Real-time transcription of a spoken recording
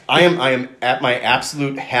I am at my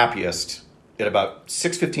absolute happiest at about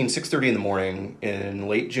 6:15, 6:30 in the morning in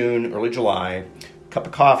late June, early July, cup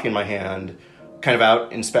of coffee in my hand, kind of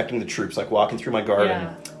out inspecting the troops, like walking through my garden.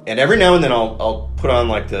 Yeah. And every now and then I'll put on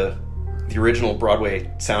like the original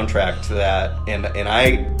Broadway soundtrack to that, and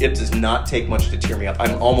it does not take much to cheer me up.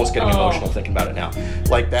 I'm almost getting emotional thinking about it now.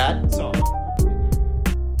 Like that song.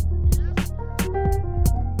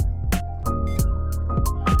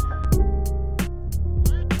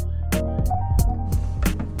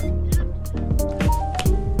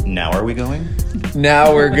 Now are we going?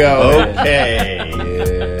 Now we're going. Okay.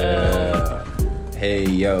 Yeah. Hey,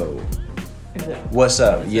 yo. What's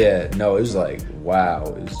up? Yeah. No, it was like, wow.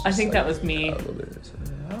 It was I think like that was me. a little bit.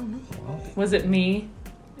 I don't know. Was it me?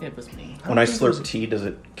 It was me. When I slurp tea, does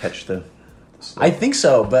it catch the slurp? I think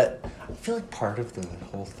so, but I feel like part of the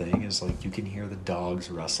whole thing is like you can hear the dogs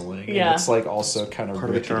rustling. Yeah. And it's like also kind of Part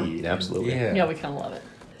of the charm. rickety. Yeah, absolutely. Yeah, we kind of love it.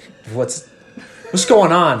 What's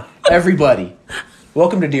going on, everybody?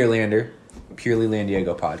 Welcome to Dear Lander, Purely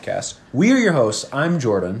Landiego podcast. We are your hosts. I'm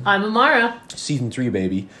Jordan. I'm Amara. Season 3,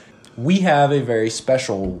 baby. We have a very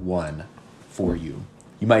special one for you.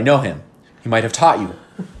 You might know him. He might have taught you.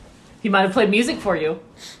 He might have played music for you.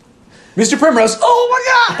 Mr. Primrose. Oh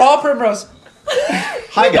my God! Paul Primrose.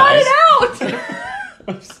 Hi, Got guys. it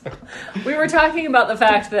out! We were talking about the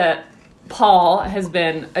fact that Paul has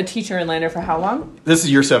been a teacher in Lander for how long? This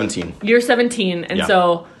is year 17. Year 17, and Yeah.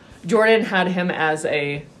 so Jordan had him as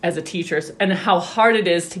a teacher, and how hard it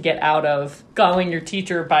is to get out of calling your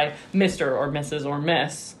teacher by Mr. or Mrs. or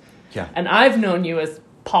Miss. Yeah. And I've known you as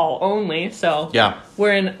Paul only, so Yeah.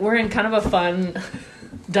 we're in kind of a fun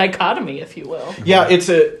dichotomy, if you will.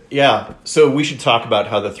 Yeah, so we should talk about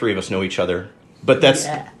how the three of us know each other. But that's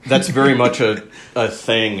very much a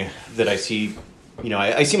thing that I see. You know,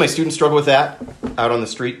 I see my students struggle with that out on the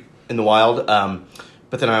street in the wild.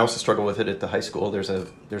 But then I also struggle with it at the high school. There's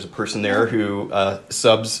a person there who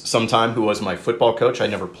subs sometime, who was my football coach. I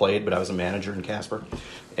never played, but I was a manager in Casper.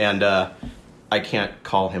 And I can't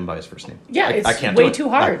call him by his first name. Yeah, I it's can't do way it. too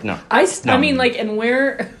hard. No. I mean, like, and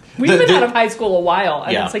we've been out of high school a while,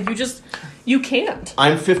 and Yeah. it's like you can't.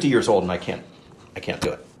 I'm 50 years old and I can't do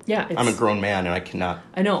it. Yeah, I'm a grown man and I cannot.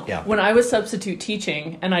 I know. Yeah. When I was substitute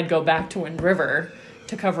teaching and I'd go back to Wind River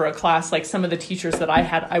to cover a class, like some of the teachers that I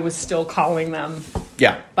had, I was still calling them.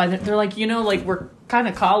 Yeah. They're like, like we're kind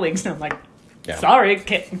of colleagues, and I'm like, Yeah. sorry,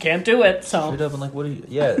 can't do it. So Straight up and like, what are you?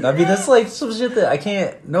 Yeah, I mean that's like some shit that I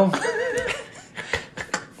can't. No.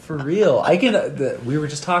 For real, I can. We were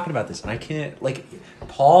just talking about this, and I can't. Like,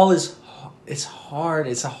 Paul is. It's hard.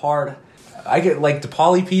 It's a hard. I get like the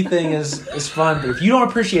Pauly P thing is fun, but if you don't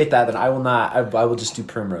appreciate that, then I will not. I will just do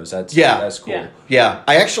Primrose. That's cool. Yeah. Yeah,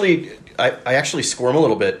 I actually squirm a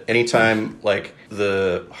little bit anytime like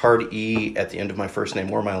the hard E at the end of my first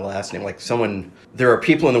name or my last name. Like there are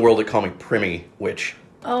people in the world that call me Primmy, which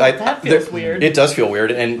that feels weird. It does feel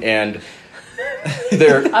weird, and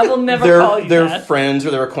they're I will never call you they're that. friends or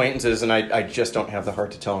they're acquaintances, and I just don't have the heart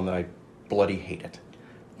to tell them that I bloody hate it.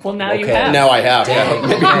 Well, now you Okay. have. Now I have. Yeah.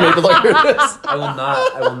 Maybe later this.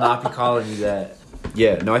 I will not be calling you that.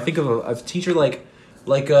 Yeah. No, I think of a teacher like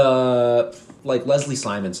Leslie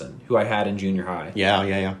Simonson, who I had in junior high.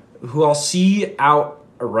 Yeah. Who I'll see out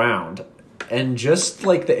around, and just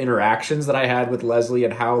like the interactions that I had with Leslie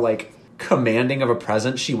and how like commanding of a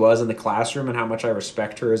presence she was in the classroom and how much I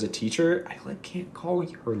respect her as a teacher, I like can't call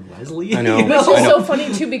her Leslie. I know. You Which is so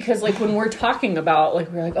funny too, because like when we're talking about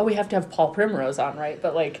like we're like, oh, we have to have Paul Primrose on, right?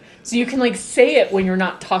 But like, so you can like say it when you're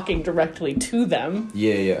not talking directly to them,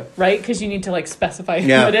 Yeah. right? Because you need to like specify who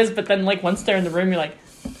Yeah. it is. But then like once they're in the room, you're like,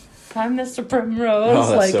 I'm Mr. Primrose. Oh,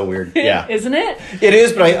 that's like, so weird. Yeah. Isn't it? It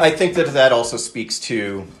is, but I think that also speaks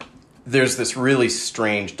to there's this really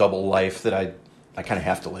strange double life that I kind of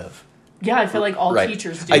have to live. Yeah, I feel like all Right.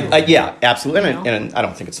 teachers do. Yeah, absolutely. You know? And I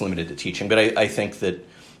don't think it's limited to teaching, but I think that,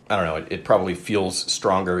 I don't know, it probably feels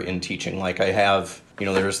stronger in teaching. Like I have,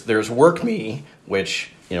 there's Work Me,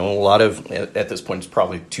 which, a lot of, at this point, it's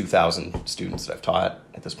probably 2,000 students that I've taught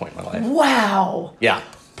at this point in my life. Wow. Yeah.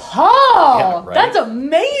 Paul, Yeah, right? that's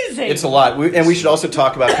amazing. It's a lot. And we should also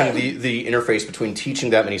talk about kind of the interface between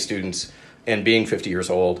teaching that many students and being 50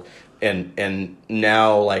 years old and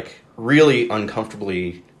now like really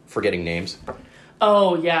uncomfortably forgetting names.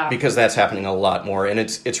 Oh, yeah. Because that's happening a lot more, and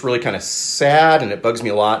it's really kind of sad, and it bugs me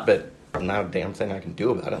a lot, but not a damn thing I can do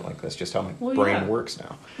about it. Like, that's just how my brain works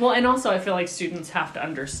now. Well, and also I feel like students have to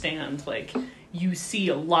understand, like, you see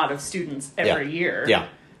a lot of students every year. Yeah.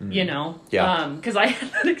 You know? Yeah. Because I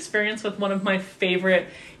had that experience with one of my favorite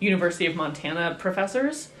University of Montana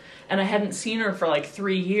professors, and I hadn't seen her for like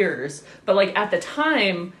 3 years. But like at the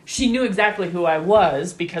time, she knew exactly who I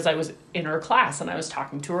was because I was in her class and I was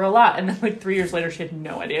talking to her a lot. And then like 3 years later, she had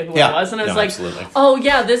no idea who I was. And I was like, absolutely. oh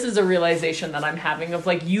yeah, this is a realization that I'm having of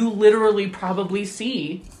like, you literally probably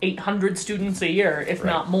see 800 students a year, if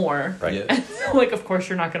not more. Right. Yeah. And so like, of course,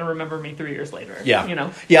 you're not going to remember me 3 years later. Yeah. You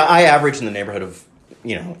know? Yeah, I average in the neighborhood of,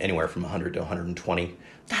 anywhere from 100 to 120.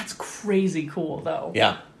 That's crazy cool though.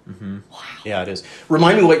 Yeah. Mm-hmm. Wow. Yeah, it is.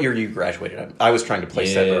 Remind me what year you graduated. I was trying to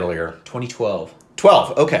place that earlier. 2012.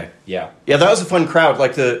 12, okay. Yeah. Yeah, that was a fun crowd.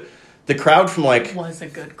 Like the crowd from like It was a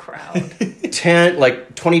good crowd.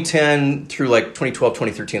 2010 through like 2012,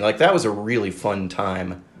 2013. Like that was a really fun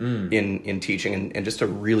time in teaching and just a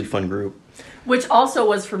really fun group. Which also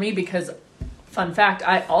was for me because, fun fact,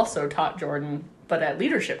 I also taught Jordan, but at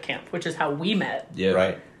leadership camp, which is how we met. Yeah.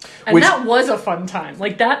 Right. And that was a fun time.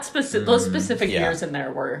 Like those specific Yeah. years in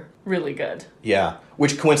there were really good. Yeah.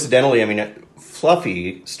 Which coincidentally, I mean,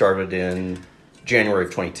 Fluffy started in January of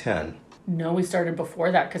 2010. No, we started before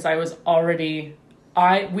that because I was already...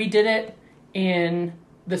 We did it in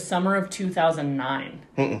the summer of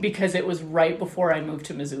 2009 because it was right before I moved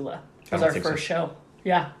to Missoula. It was our first show.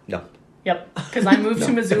 Yeah. No. Yep. Because I moved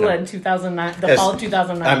to Missoula in 2009, the fall of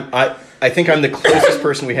 2009. I think I'm the closest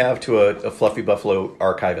person we have to a Fluffy Buffalo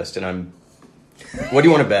archivist, and I'm... What do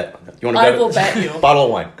you want to bet? You want to bet? I will bet you. Bottle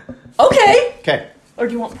of wine. Okay. Okay. Or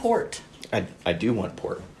do you want port? I do want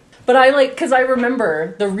port. But because I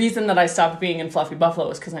remember the reason that I stopped being in Fluffy Buffalo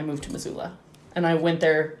was because I moved to Missoula. And I went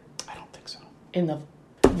there I don't think so. no,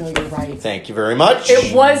 you're right. Thank you very much.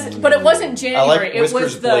 It was, but it wasn't I January. like It Whiskers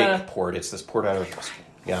was Blake port. It's this port out of...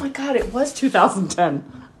 Yeah. Oh my god, it was 2010.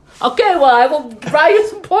 Okay, well, I will buy you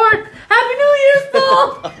some port. Happy New Year's,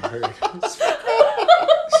 Paul!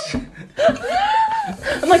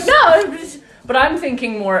 I'm like, no, but I'm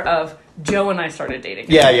thinking more of Joe and I started dating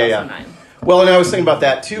in 2009. Well, and I was thinking about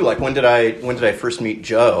that too. Like, when did I first meet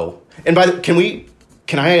Joe? And can I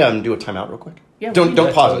do a timeout real quick? Yeah, Don't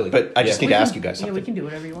pause totally. it. But I just need to ask you guys something. Yeah, we can do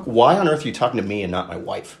whatever you want. Why on earth are you talking to me and not my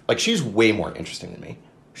wife? Like, she's way more interesting than me.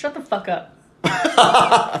 Shut the fuck up.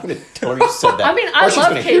 I'm gonna tell her you said that. I mean, Or I she's love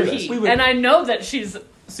gonna hear this. KP, and I know that she's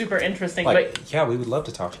super interesting, Like, but... Yeah, we would love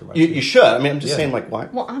to talk to you about You it. should. I mean, I'm just saying, like, why?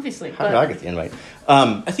 Well, obviously. How did I get the invite?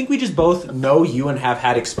 I think we just both know you and have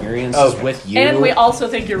had experiences with you. And we also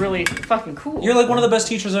think you're really fucking cool. You're like one of the best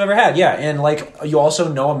teachers I've ever had. Yeah, and like you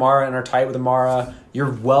also know Amara and are tight with Amara.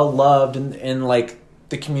 You're well loved in like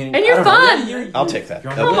the community. And you're I don't know. fun. Yeah, I'll take that.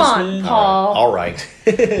 You're Come on, Paul. All right.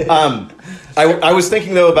 I was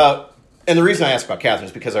thinking, though, about... And the reason I asked about Catherine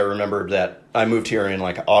is because I remembered that I moved here in,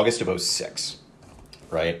 like, August of 2006.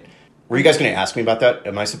 Right? Were you guys going to ask me about that?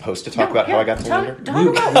 Am I supposed to talk about how I got to Lander? Talk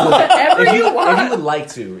about whatever If you you want. would like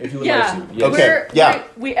to, if you would Yeah. like to. Yeah. Okay.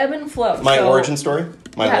 We ebb and flow. My so- origin story?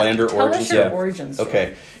 My Yeah, Lander tell origin us story? your origin story.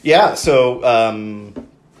 Okay. Yeah, so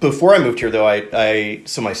before I moved here, though,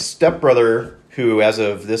 so my stepbrother, who as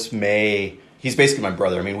of this May, he's basically my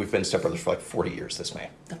brother. I mean, we've been stepbrothers for like 40 years this May.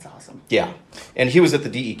 That's awesome. Yeah. And he was at the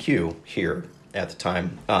DEQ here at the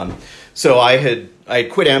time. So I had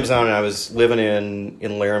quit Amazon and I was living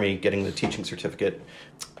in Laramie getting the teaching certificate.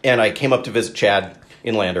 And I came up to visit Chad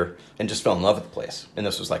in Lander and just fell in love with the place. And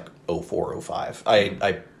this was like 04, 05.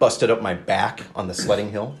 I busted up my back on the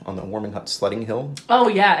sledding hill, on the Warming Hut sledding hill. Oh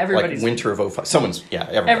yeah, Like everybody's winter of 05.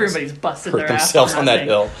 everybody's busted hurt their ass themselves on that thing.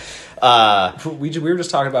 hill. We were just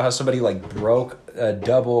talking about how somebody like broke a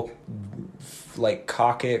double like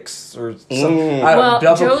coccyx or something. Well,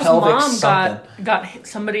 double Joe's pelvic mom something. got hit-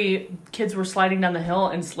 somebody. Kids were sliding down the hill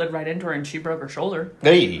and slid right into her, and she broke her shoulder.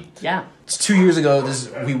 Hey. Yeah. It's 2 years ago.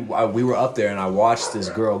 We were up there and I watched this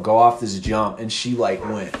girl go off this jump and she like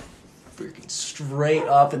went freaking straight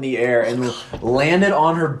up in the air and landed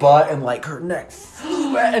on her butt and like her neck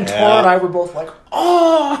flew out, and Tor and I were both like,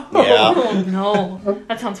 oh. Yeah. Oh no,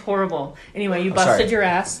 that sounds horrible. Anyway, you sorry. busted your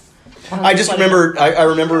ass. I just remember, I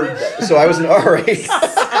remember, so I was an RA.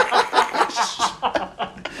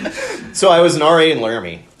 So I was an RA in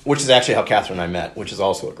Laramie, which is actually how Catherine and I met, which is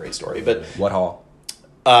also a great story. But What hall?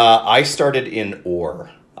 I started in OR.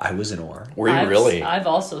 I was in OR. Were you really? I've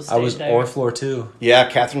also stayed I was there. OR floor 2. Yeah,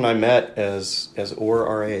 Catherine and I met as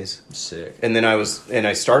OR RAs. Sick. And then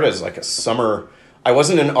I started as like a summer, I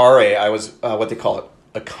wasn't an RA, I was what they call it,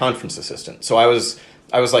 a conference assistant. So I was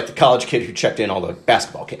like the college kid who checked in all the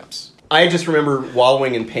basketball camps. I just remember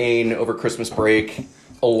wallowing in pain over Christmas break,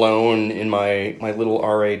 alone in my little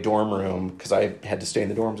RA dorm room, because I had to stay in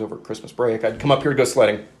the dorms over Christmas break. I'd come up here to go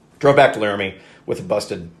sledding, drove back to Laramie with a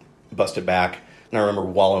busted back, and I remember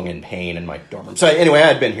wallowing in pain in my dorm room. So anyway, I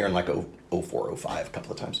had been here in like 04, 05 a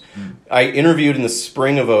couple of times. I interviewed in the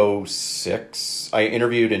spring of 06. I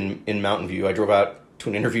interviewed in Mountain View. I drove out to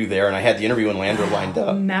an interview there, and I had the interview in Lander lined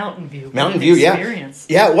up. Mountain View. Mountain View, experience.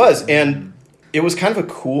 Yeah, it was. And it was kind of a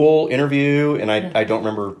cool interview, and I don't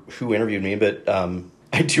remember who interviewed me, but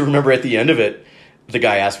I do remember at the end of it, the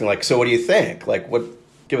guy asked me, like, so what do you think? Like,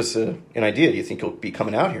 give us an idea. Do you think you'll be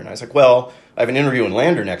coming out here? And I was like, well, I have an interview in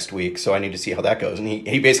Lander next week, so I need to see how that goes. And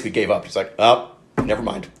he basically gave up. He's like, oh, never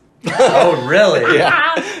mind. Oh, really?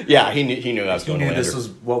 Yeah, he knew I was going to Lander. This was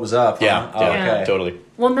what was up. Yeah, huh? okay. Totally.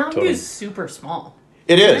 Well, Mountain View is super small.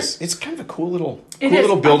 It is. It's kind of a cool little building, I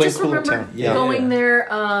just cool little remember town. going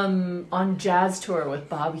there on jazz tour with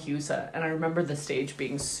Bob Husa, and I remember the stage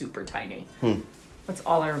being super tiny. That's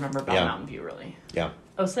all I remember about Mountain View, really. Yeah.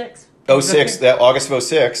 06. 06, that August of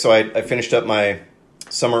 06. So I finished up my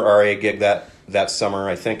summer RA gig that summer.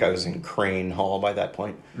 I think I was in Crane Hall by that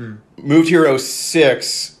point. Moved here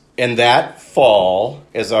 06, and that fall,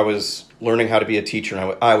 as I was learning how to be a teacher,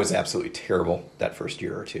 and I was absolutely terrible that first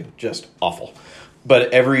year or two, just awful.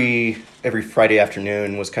 But every Friday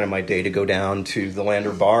afternoon was kind of my day to go down to the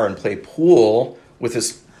Lander Bar and play pool with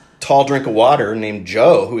this tall drink of water named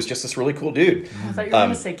Joe, who was just this really cool dude. I thought you were going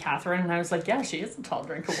to say Catherine, and I was like, yeah, she is a tall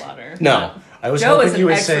drink of water. No. I was Joe hoping is an you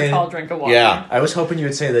would extra say tall drink of water. Yeah. I was hoping you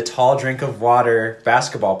would say the tall drink of water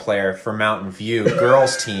basketball player for Mountain View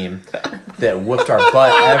girls team that whooped our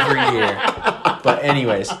butt every year. But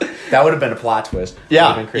anyways, that would have been a plot twist.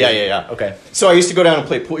 Yeah. Okay. So I used to go down and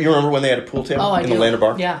play pool. You remember when they had a pool table I in do. the Lander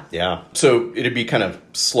Bar? Yeah. Yeah. So it'd be kind of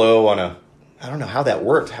slow on I don't know how that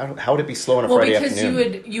worked. How would it be slow on a Friday afternoon? Well,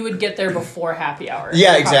 because you would get there before happy hour.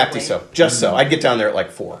 Yeah, exactly. So just so I'd get down there at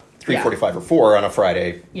like 3:45 or 4 on a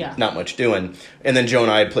Friday. Yeah. Not much doing, and then Joe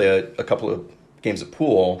and I'd play a couple of games of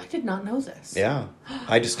pool. I did not know this. Yeah,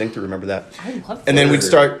 I distinctly remember that. I love that. And then we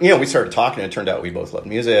started talking, and it turned out we both loved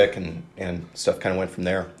music, and stuff kind of went from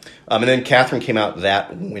there. And then Catherine came out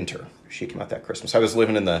that winter. She came out that Christmas. I was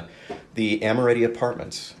living in the Amoretti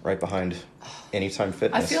apartments right behind Anytime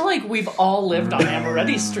Fitness. I feel like we've all lived on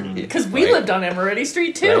Amoretti Street because we lived on Amoretti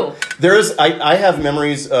Street too. Right. I have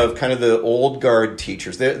memories of kind of the old guard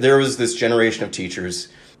teachers. There was this generation of teachers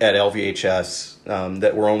at LVHS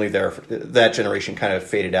that were only there. That generation kind of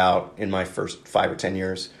faded out in my first 5 or 10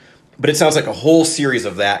 years. But it sounds like a whole series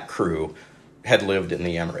of that crew had lived in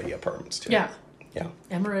the Amoretti apartments too. Yeah. Yeah.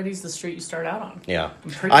 Amaretti's the street you start out on. Yeah.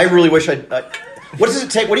 I really wish what does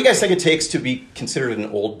it take? What do you guys think it takes to be considered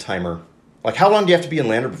an old timer? Like, how long do you have to be in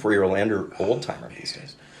Lander before you're a Lander old timer these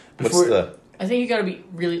days? I think you got to be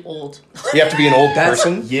really old. You have to be an old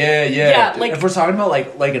person? Yeah. Yeah, like, if we're talking about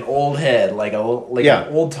like an old head, an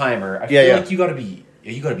old timer, I feel like you got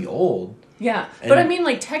to be old. Yeah, but I mean,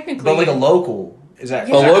 like, technically, but like a local is that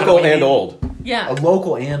a local and old? Yeah, a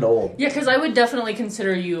local and old. Yeah, because I would definitely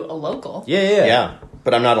consider you a local. Yeah.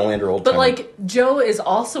 But I'm not a Lander old timer. But like Joe is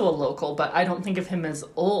also a local, but I don't think of him as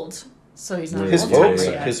old, so he's not his an old folks.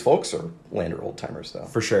 timer yet. His folks are Lander old timers, though,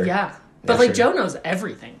 for sure. Yeah, but Joe knows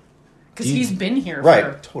everything because he's been here.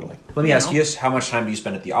 Right, totally. Let me ask you this: how much time do you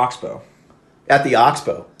spend at the Oxbow? At the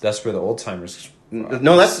Oxbow, that's where the old timers.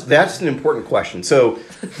 No, that's an important question. So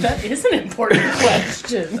that is an important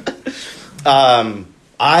question.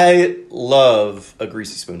 I love a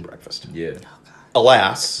greasy spoon breakfast. Yeah.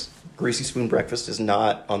 Alas, greasy spoon breakfast is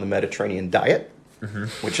not on the Mediterranean diet,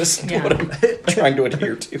 which is what I'm trying to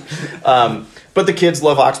adhere to. But the kids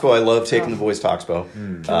love Oxbow. I love taking the boys to Oxbow.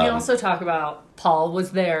 Can we also talk about Paul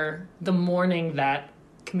was there the morning that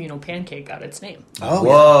Communal Pancake got its name? Oh,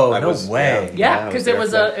 whoa! No way. Yeah, because it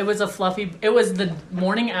was a fluffy. It was the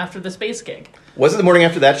morning after the space gig. Was it the morning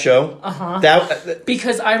after that show?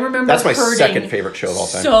 Because I remember that's my second favorite show of all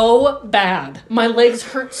time. So bad, my legs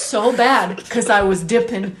hurt so bad because I was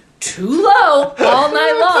dipping too low all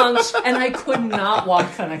night long, and I could not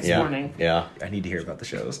walk the next morning. Yeah, I need to hear about the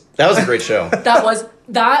shows. That was a great show.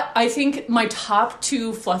 I think my top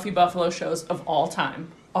 2 Fluffy Buffalo shows of all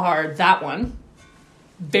time are that one,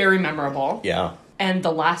 very memorable. Yeah. And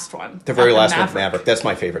the last one. The very last one, Maverick. That's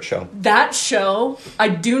my favorite show. That show, I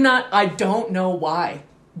don't know why,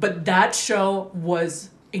 but that show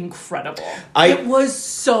was incredible. It was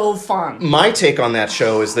so fun. My take on that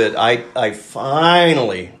show is that I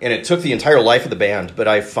finally, and it took the entire life of the band, but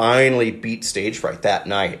I finally beat stage fright that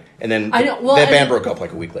night. And then that band broke up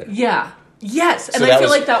like a week later. Yeah. Yes. And I feel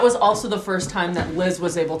like that was also the first time that Liz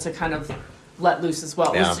was able to kind of let loose as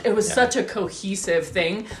well. It was such a cohesive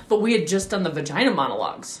thing, but we had just done the vagina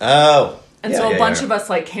monologues. Oh. And so a bunch of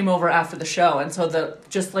us came over after the show, and so the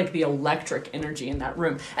electric energy in that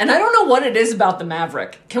room. And I don't know what it is about the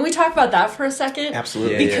Maverick. Can we talk about that for a second?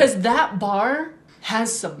 Absolutely. Because that bar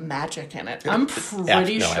has some magic in it. I'm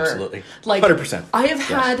pretty sure. Absolutely. Like 100%. I have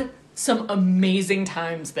had some amazing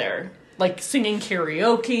times there. Like singing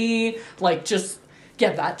karaoke, like just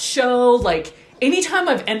that show. Like anytime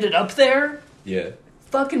I've ended up there,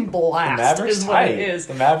 fucking blast is what it is.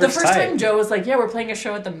 The Maverick's the first time Joe was like, we're playing a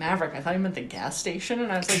show at the Maverick. I thought he meant the gas station,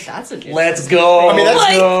 and I was like, that's a Let's go. I mean,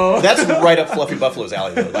 that's right up Fluffy Buffalo's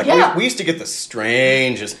alley, though. Like, we used to get the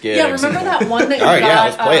strangest gigs. Yeah, remember that one that you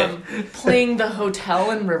let's play got playing the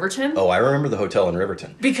hotel in Riverton? Oh, I remember the hotel in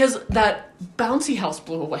Riverton. Because that bouncy house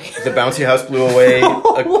blew away. The bouncy house blew away.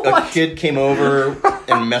 A kid came over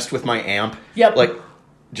and messed with my amp. Yep. Like,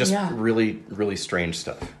 just really, really strange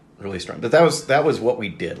stuff. Really strange. But that was what we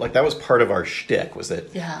did. Like, that was part of our shtick, was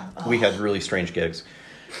that we had really strange gigs.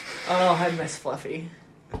 Oh, I miss Fluffy.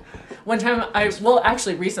 One time,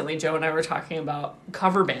 actually, recently, Joe and I were talking about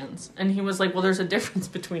cover bands, and he was like, well, there's a difference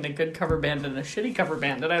between a good cover band and a shitty cover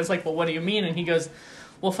band. And I was like, well, what do you mean? And he goes,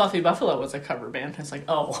 well, Fluffy Buffalo was a cover band. I was like,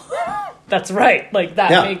 oh, that's right. Like,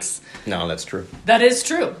 that makes... No, that's true. That is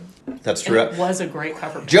true. That's true. And it was a great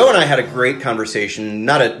cover band. Joe and I had a great conversation,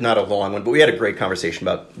 not a long one, but we had a great conversation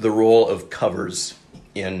about the role of covers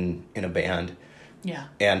in a band. Yeah.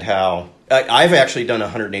 And how... I've actually done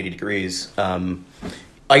 180 degrees.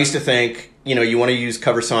 I used to think, you want to use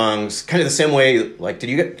cover songs kind of the same way, like,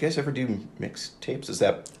 did you guys ever do mixtapes? Is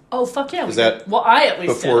that... Oh, fuck yeah. Is that well, I at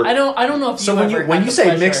least did. I don't know if so when you say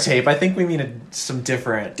mixtape, I think we mean some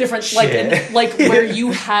different shit. like where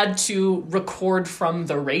you had to record from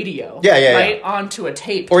the radio, onto a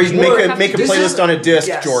tape, or you make a playlist on a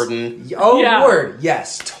disc, Jordan. Word,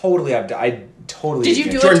 yes, totally. I totally. Did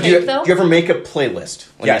you do Jordan, a tape though? Do you ever make a playlist?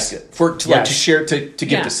 Yes. To share to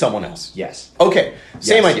give to someone else. Yes. Okay.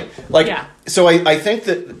 Same idea. So I think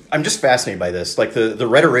that I'm just fascinated by this. Like the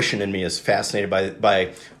rhetorician in me is fascinated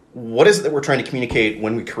by what is it that we're trying to communicate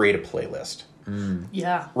when we create a playlist?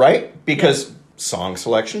 Yeah. Right? Because song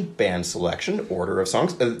selection, band selection, order of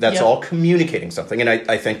songs, that's all communicating something. And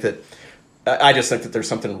I think that, I just think that there's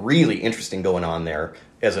something really interesting going on there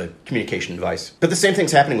as a communication device. But the same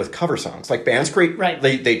thing's happening with cover songs. Like bands create,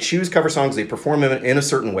 they choose cover songs, they perform them in a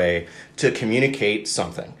certain way to communicate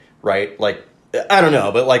something, right? Like, I don't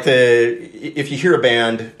know, but like if you hear a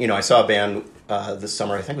band, I saw a band this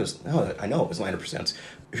summer, I think it was Land of Presents,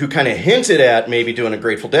 who kind of hinted at maybe doing a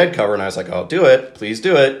Grateful Dead cover, and I was like, "Oh, do it, please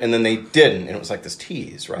do it," and then they didn't, and it was like this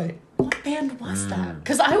tease, right? What band was that?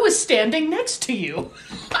 Because I was standing next to you.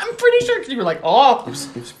 I'm pretty sure because you were like, "Oh, it was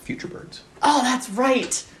Future Birds." Oh, that's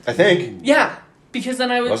right. I think. Yeah, because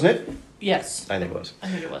then I was. Wasn't it? Yes, I think it was. I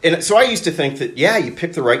think it was. And so I used to think that you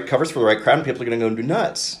pick the right covers for the right crowd, and people are going to go and do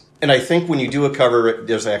nuts. And I think when you do a cover,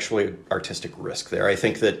 there's actually artistic risk there. I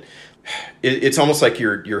think that it's almost like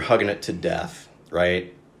you're hugging it to death,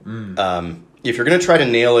 right? If you're going to try to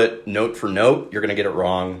nail it note for note, you're going to get it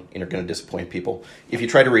wrong, and you're going to disappoint people. If you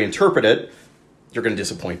try to reinterpret it, you're going to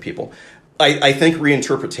disappoint people. I think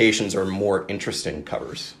reinterpretations are more interesting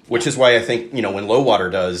covers, which is why I think, when Low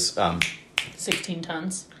Water does... 16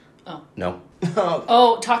 Tons? Oh. No.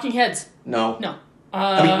 Oh, Talking Heads? No. No.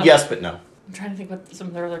 I mean, yes, but no. I'm trying to think what some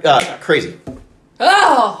of their other covers are. Crazy.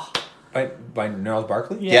 Oh! By Gnarls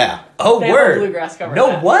Barkley? Yeah. Oh, they word. Have a bluegrass cover.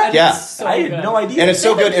 No, what? Yeah. So I had no idea. And it's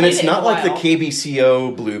so good, and it's not like the while.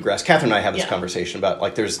 KBCO bluegrass. Catherine and I have this conversation about,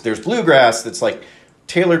 like, there's bluegrass that's, like,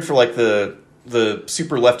 tailored for, like, the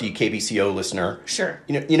super lefty KBCO listener. Sure.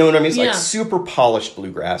 You know what I mean? It's like super polished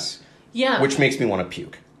bluegrass. Yeah. Which makes me want to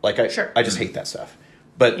puke. Like, I just hate that stuff.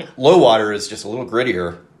 But Low Water is just a little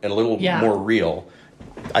grittier and a little more real.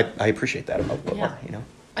 I appreciate that about Low Water,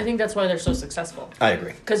 I think that's why they're so successful. I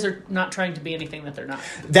agree. Because they're not trying to be anything that they're not.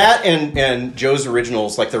 That and Joe's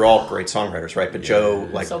originals, like, they're all great songwriters, right? But Joe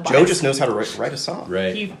just knows how to write a song.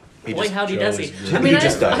 Right. Howdy does he. Really I mean,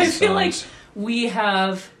 does I feel songs. like we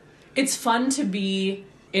have... It's fun to be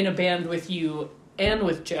in a band with you and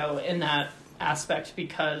with Joe in that aspect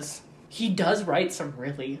because he does write some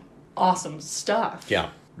really awesome stuff.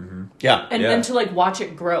 Yeah. Mm-hmm. Yeah. And then to, like, watch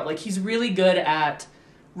it grow. Like, he's really good at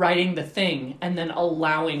writing the thing and then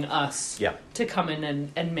allowing us to come in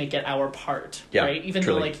and make it our part, right? Even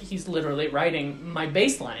though, like, he's literally writing my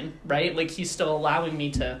bass line, right? Like, he's still allowing me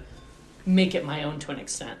to make it my own to an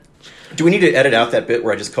extent. Do we need to edit out that bit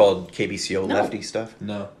where I just called KBCO lefty stuff?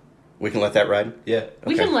 No. We can let that ride? Yeah. Okay.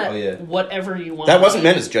 We can let whatever you want. That wasn't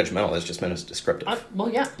meant as judgmental. It's just meant as descriptive. Well,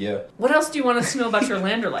 yeah. Yeah. What else do you want us to know about your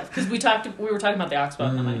Lander life? Because we were talking about the Oxbow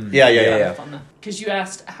and the night. Yeah. Because you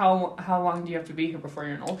asked how long do you have to be here before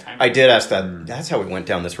you're an old timer? I did ask that. That's how we went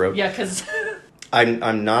down this road. Yeah, because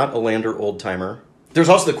I'm not a Lander old timer. There's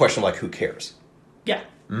also the question of, like, who cares? Yeah.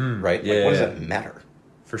 Right? Yeah. Like, what does that matter?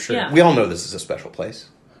 For sure. Yeah. We all know this is a special place.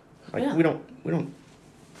 Like Yeah. we don't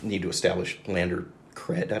need to establish Lander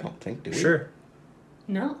cred. I don't think, do we? Sure.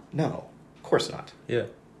 No. No, of course not. Yeah.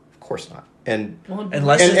 Of course not. And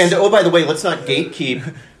Unless and oh, by the way, let's not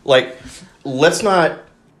gatekeep. Like, let's not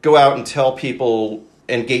go out and tell people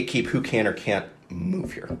and gatekeep who can or can't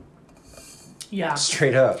move here. Yeah.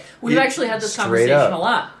 Straight up. We've actually had this Straight conversation up. a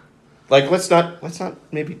lot. Like, let's not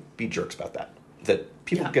maybe be jerks about that. That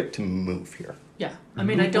people Yeah. get to move here. Yeah. I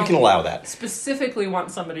mean, I don't We can allow that. specifically want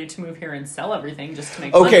somebody to move here and sell everything just to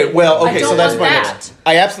make Okay, money. well, I okay, don't so that's want my that. next.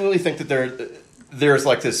 I absolutely think that there's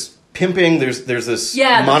like this pimping. There's this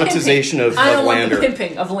Yeah, the monetization pimping. of I don't Lander. want the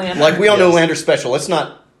pimping of Lander. Like, we all know Yes. Lander's special. Let's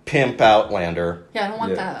not pimp out Lander. Yeah, I don't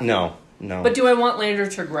want Yeah. that. No. But do I want Lander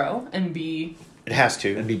to grow and be It has to.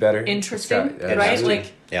 It'd be better. interesting? It's got- right? absolutely.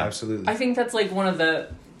 Like, Yeah. Absolutely. I think that's like one of the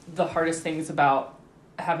hardest things about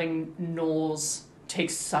having Knowles take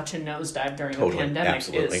such a nosedive during the Totally. pandemic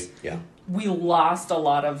Absolutely. is Yeah. we lost a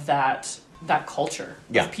lot of that culture.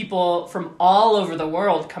 Yeah. Of people from all over the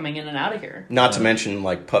world coming in and out of here. Not to mention,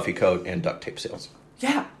 like, puffy coat and duct tape sales.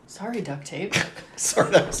 Yeah. Sorry, duct tape.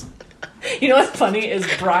 Sorry, that's... You know what's funny is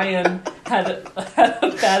Brian had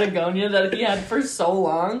a Patagonia that he had for so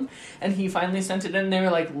long, and he finally sent it in. And they were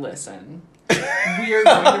like, "Listen, we are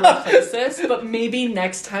going to replace this, but maybe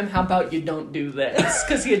next time, how about you don't do this?"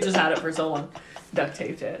 Because he had just had it for so long, duct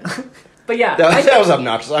taped it. But yeah, That was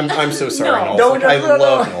obnoxious. I'm so sorry, No. Knowles. No, I no, no,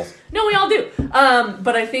 love no. Knowles. no, we all do.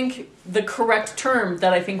 But I think the correct term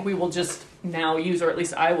that I think we will just now use, or at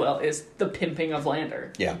least I will, is the pimping of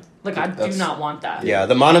Lander. Yeah. Like, I do That's- not want that. Yeah,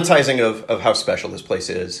 the monetizing of how special this place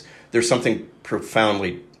is. There's something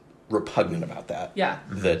profoundly repugnant about that. Yeah.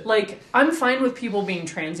 That Like, I'm fine with people being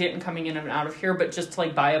transient and coming in and out of here, but just to,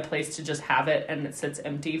 like, buy a place to just have it and it sits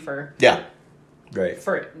empty for yeah. Right.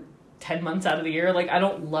 10 months out of the year. Like, I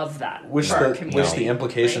don't love that. Which for our the community,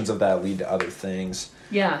 implications right? of that lead to other things.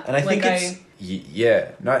 Yeah. And I think like, it's yeah.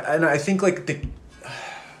 No, and I think like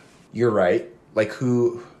you're right. Like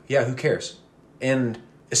who cares? And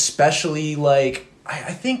especially like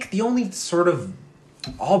I think the only sort of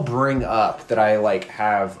I'll bring up that I like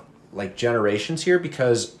have like generations here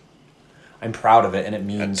because I'm proud of it and it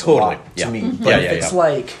means totally. a lot Yeah. to me. Mhm. But Yeah, if yeah, it's yeah.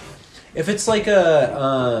 like if it's like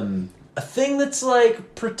a thing that's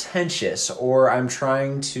like pretentious or I'm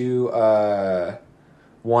trying to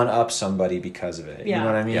one up somebody because of it. Yeah. You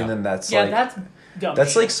know what I mean? Yeah. And that's Yeah, like that's dumb.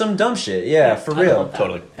 that's shit. like some dumb shit. Yeah, for I don't real. want that.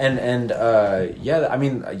 Totally. And yeah, I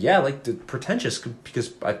mean, yeah, like the pretentious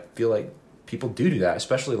because I feel like people do that,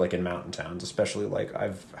 especially like in mountain towns, especially like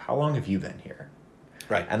how long have you been here?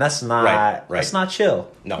 Right. And that's not Right. that's not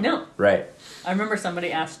chill. No. Right. I remember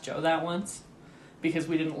somebody asked Joe that once because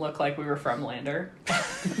we didn't look like we were from Lander.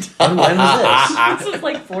 When was This was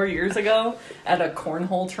like 4 years ago at a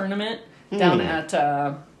cornhole tournament down at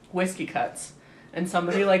Whiskey Cuts. And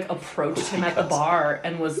somebody like approached him at the bar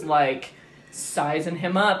and was like sizing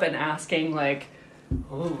him up and asking like,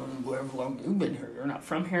 "Oh, where long you been here? You're not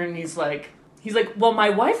from here." And he's like, "Well, my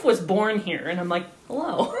wife was born here." And I'm like,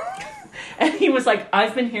 "Hello." And he was like,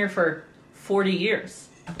 "I've been here for 40 years."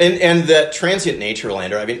 And that transient nature of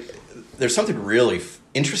Lander, I mean, there's something really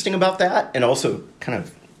interesting about that and also kind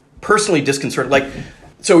of personally disconcerting. Like,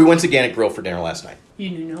 so we went to Gannett Grill for dinner last night. You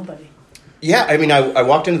knew nobody. Yeah, I mean, I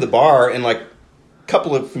walked into the bar and like a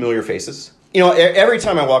couple of familiar faces. You know, every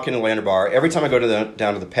time I walk into Lander Bar, every time I go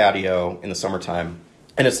down to the patio in the summertime,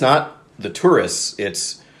 and it's not the tourists,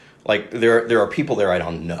 it's like there are people there I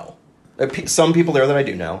don't know. Some people there that I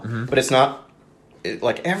do know, but it's not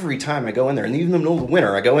like every time I go in there, and even in the middle of the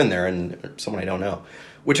winter, I go in there and someone I don't know,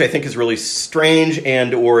 which I think is really strange,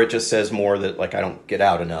 and or it just says more that like I don't get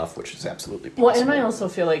out enough, which is absolutely possible. Well, and I also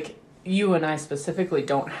feel like you and I specifically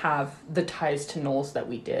don't have the ties to Knowles that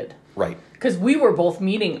we did. Right. Because we were both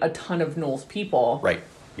meeting a ton of Knowles people. Right.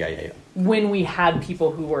 Yeah. When we had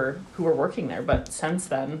people who were working there, but since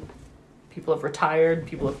then, people have retired,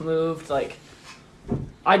 people have moved. Like,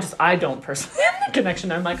 I don't personally have the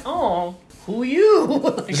connection. I'm like, oh, who are you?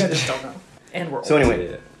 Like, I just don't know. And we're old. So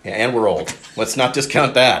anyway, yeah, and we're old. Let's not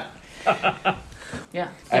discount that. Yeah.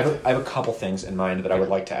 I have a couple things in mind that I would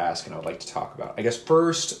like to ask and I would like to talk about. I guess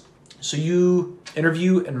first, so you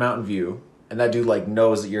interview in Mountain View, and that dude like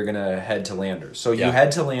knows that you're gonna head to Lander. So you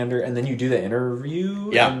head to Lander, and then you do the interview.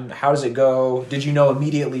 Yeah. And how does it go? Did you know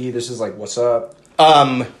immediately this is like what's up?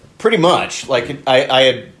 Pretty much. Like I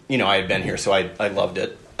had been here, so I loved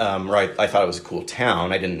it. Right. I thought it was a cool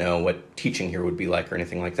town. I didn't know what teaching here would be like or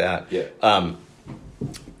anything like that. Yeah.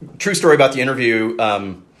 True story about the interview.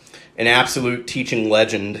 An absolute teaching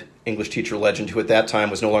legend, English teacher legend, who at that time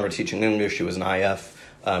was no longer teaching English. She was an IF.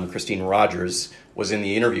 Christine Rogers was in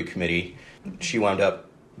the interview committee. She wound up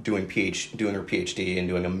doing her PhD and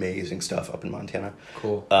doing amazing stuff up in Montana.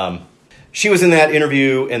 Cool. She was in that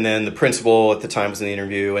interview, and then the principal at the time was in the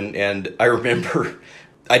interview, and I remember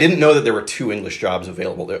I didn't know that there were 2 English jobs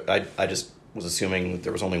available. I just was assuming that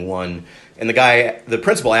there was only one. And the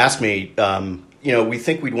principal asked me, we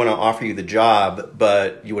think we'd want to offer you the job,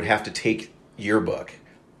 but you would have to take yearbook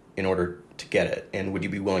in order to get it. And would you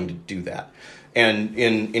be willing to do that? And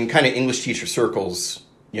in kind of English teacher circles,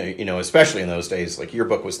 especially in those days, like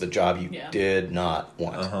yearbook was the job you did not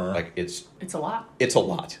want. Like it's a lot. It's a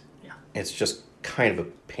lot. Yeah. It's just kind of a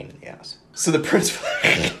pain in the ass. So the principal.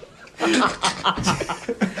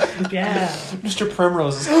 Yeah. Mr.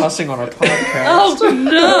 Primrose is cussing on our podcast. Oh,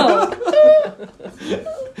 no.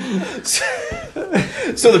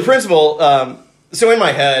 So the principal, so in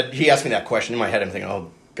my head, he asked me that question. In my head, I'm thinking,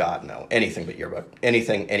 oh, God, no. Anything but yearbook.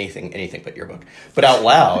 Anything but yearbook. But out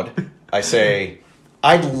loud, I say,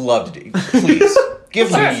 I'd love to do. Please,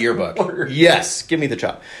 give me a yearbook. Yes, give me the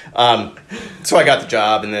job. So I got the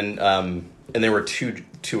job, and then and there were two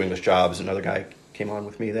English jobs. Another guy came on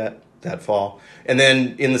with me that fall. And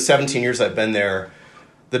then in the 17 years I've been there,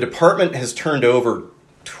 the department has turned over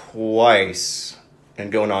twice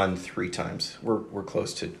and going on 3 times. We're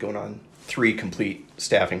close to going on 3 complete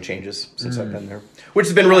staffing changes since I've been there, which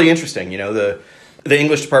has been really interesting. The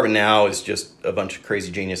English department now is just a bunch of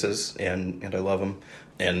crazy geniuses, and I love them.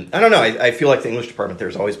 And I don't know, I feel like the English department there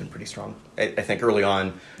has always been pretty strong. I think early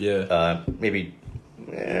on, maybe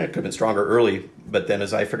it could have been stronger early, but then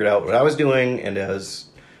as I figured out what I was doing and as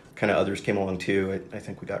kind of others came along too, I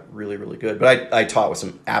think we got really, really good. But I taught with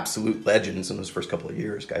some absolute legends in those first couple of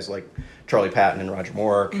years, guys like Charlie Patton and Roger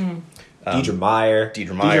Moore. Deidre Meyer.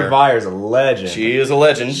 Deidre Meyer. Deidre Meyer is a legend. She is a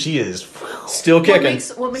legend. She is still kicking.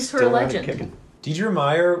 What makes her a legend? Kicking. Deidre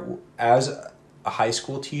Meyer, as a high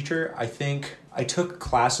school teacher, I think I took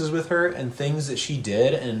classes with her, and things that she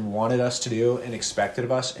did and wanted us to do and expected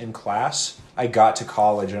of us in class, I got to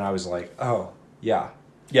college and I was like, oh, yeah.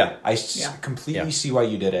 Yeah. I completely see why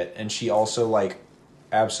you did it. And she also,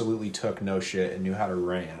 absolutely took no shit and knew how to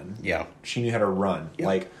run. Yeah. She knew how to run.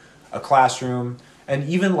 Yeah. A classroom. And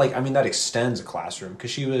even, that extends a classroom,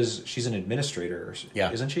 because she's an administrator,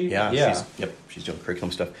 isn't she? Yeah. She's doing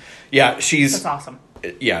curriculum stuff. Yeah, That's awesome.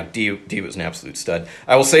 Yeah, Dee was an absolute stud.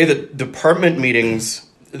 I will say that department meetings,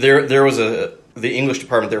 there was the English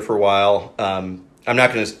department there for a while. I'm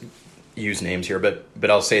not going to use names here, but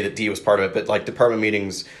I'll say that Dee was part of it. But department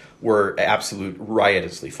meetings were absolute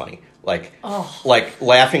riotously funny.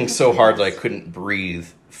 Laughing so hard that I couldn't breathe.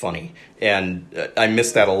 Funny, and I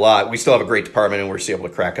miss that a lot. We still have a great department, and we're still able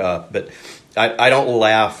to crack up. But I don't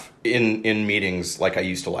laugh in meetings like I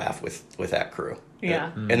used to laugh with that crew. Yeah,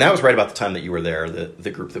 and that was right about the time that you were there. The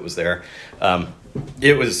group that was there,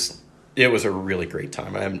 it was a really great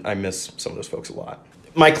time. I miss some of those folks a lot.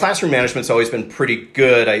 My classroom management's always been pretty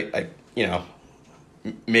good. I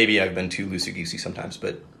maybe I've been too loosey-goosey sometimes,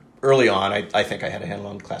 but early on, I think I had a handle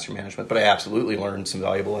on classroom management, but I absolutely learned some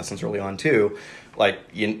valuable lessons early on too.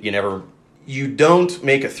 You don't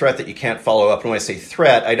make a threat that you can't follow up. And when I say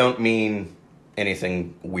threat, I don't mean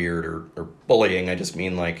anything weird or bullying. I just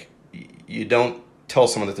mean you don't tell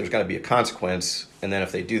someone that there's got to be a consequence, and then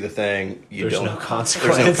if they do the thing, there's no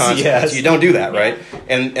consequence. Yes. You don't do that, right?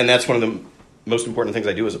 And that's one of the most important things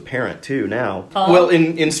I do as a parent too now. Well,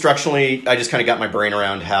 instructionally, I just kind of got my brain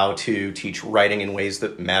around how to teach writing in ways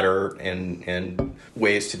that matter and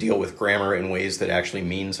ways to deal with grammar in ways that actually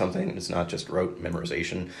mean something. It's not just rote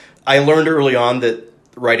memorization. I learned early on that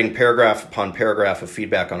writing paragraph upon paragraph of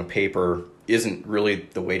feedback on a paper isn't really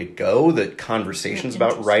the way to go, that conversations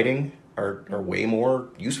about writing are way more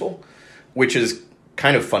useful, which is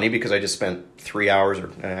kind of funny because I just spent 3 hours,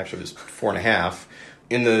 or actually it was 4.5,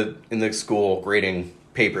 in the school grading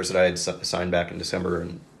papers that I had assigned back in December,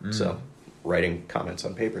 and so writing comments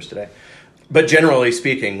on papers today. But generally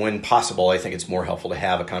speaking, when possible, I think it's more helpful to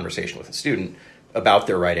have a conversation with a student about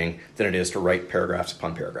their writing than it is to write paragraphs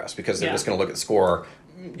upon paragraphs, because they're just going to look at the score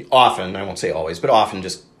often, I won't say always, but often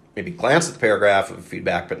just maybe glance at the paragraph of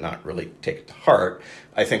feedback but not really take it to heart.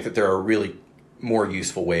 I think that there are really more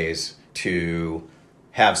useful ways to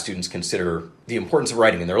have students consider the importance of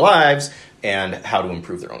writing in their lives and how to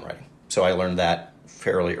improve their own writing. So I learned that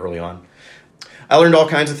fairly early on. I learned all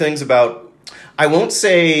kinds of things about, I won't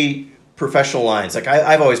say professional lines.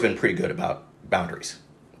 I've always been pretty good about boundaries.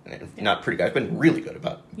 Not pretty good, I've been really good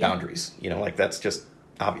about boundaries. That's just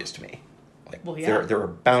obvious to me. There are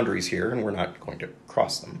boundaries here, and we're not going to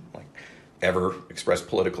cross them. Ever express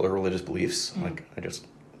political or religious beliefs.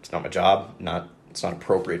 It's not my job, not it's not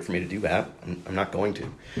appropriate for me to do that. I'm not going to.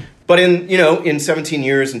 But in 17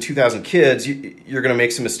 years and 2,000 kids, you're going to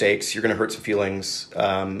make some mistakes. You're going to hurt some feelings.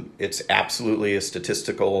 It's absolutely a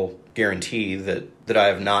statistical guarantee that I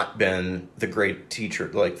have not been the great teacher,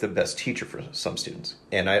 like the best teacher for some students.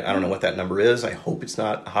 And I don't know what that number is. I hope it's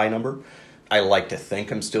not a high number. I like to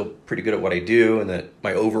think I'm still pretty good at what I do and that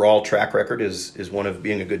my overall track record is one of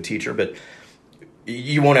being a good teacher. But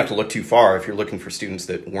you won't have to look too far if you're looking for students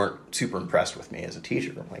that weren't super impressed with me as a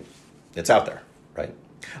teacher. Like, it's out there, right?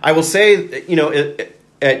 I will say,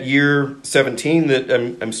 at year 17 that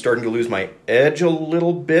I'm starting to lose my edge a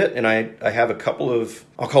little bit, and I have a couple of,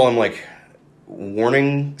 I'll call them like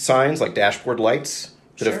warning signs, like dashboard lights,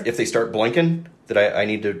 that Sure. if they start blinking, that I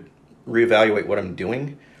need to reevaluate what I'm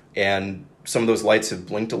doing. And some of those lights have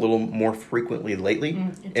blinked a little more frequently lately,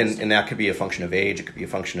 and that could be a function of age. It could be a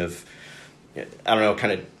function of, I don't know,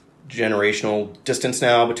 kind of generational distance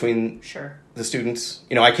now between Sure. the students.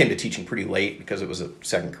 I came to teaching pretty late because it was a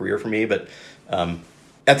second career for me. But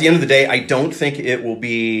at the end of the day, I don't think it will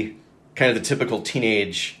be kind of the typical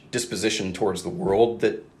teenage disposition towards the world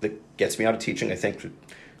that gets me out of teaching. I think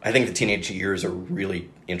the teenage years are really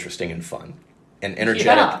interesting and fun and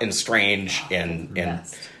energetic and strange and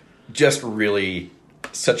just really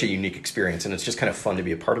such a unique experience. And it's just kind of fun to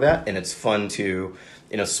be a part of that. And it's fun to,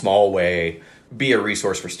 in a small way, be a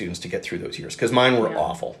resource for students to get through those years. Because mine were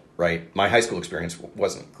awful, right? My high school experience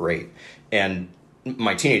wasn't great. And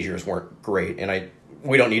my teenage years weren't great. And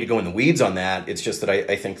we don't need to go in the weeds on that. It's just that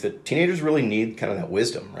I think that teenagers really need kind of that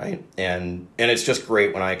wisdom, right? And it's just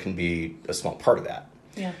great when I can be a small part of that.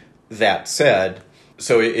 Yeah. That said,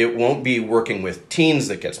 so it won't be working with teens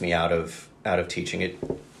that gets me out of teaching.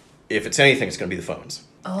 If it's anything, it's going to be the phones.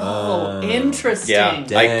 Oh, interesting. Yeah,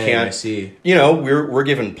 Dang, I can't. I see. We're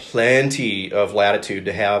given plenty of latitude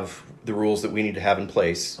to have the rules that we need to have in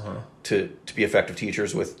place to be effective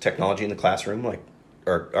teachers with technology in the classroom. Like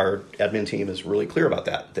our admin team is really clear about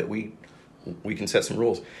that we can set some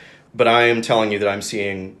rules. But I am telling you that I'm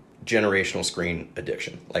seeing generational screen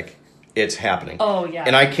addiction. Like, it's happening. Oh, yeah.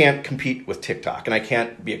 And I can't compete with TikTok, and I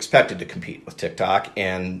can't be expected to compete with TikTok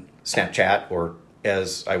and Snapchat, or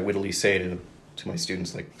as I wittily say to my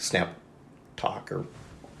students, like Snap Talk or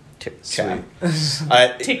Tick Chat.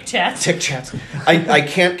 Tick Chat. Tick Chats. I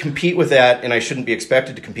can't compete with that, and I shouldn't be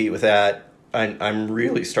expected to compete with that. I'm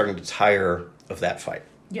really starting to tire of that fight.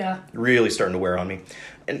 Yeah. Really starting to wear on me.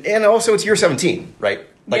 And also it's year 17, right?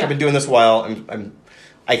 Like, I've been doing this a while.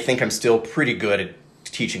 I think I'm still pretty good at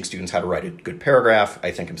teaching students how to write a good paragraph.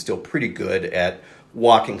 I think I'm still pretty good at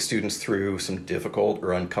walking students through some difficult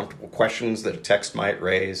or uncomfortable questions that a text might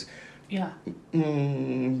raise. Yeah.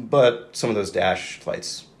 But some of those dash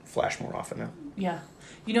lights flash more often now. Yeah.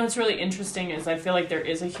 What's really interesting is I feel like there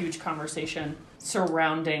is a huge conversation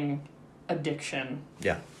surrounding addiction.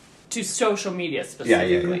 Yeah. To social media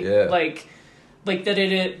specifically. Yeah. Like that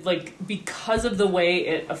it like because of the way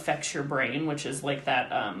it affects your brain, which is like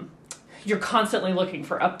that you're constantly looking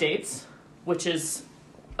for updates, which is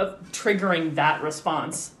triggering that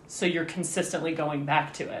response. So you're consistently going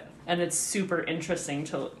back to it. And it's super interesting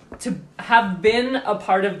to have been a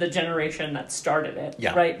part of the generation that started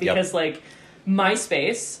it, right? Because like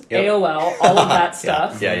MySpace, AOL, all of that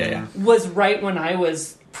stuff was right when I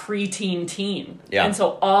was preteen teen. Yeah. And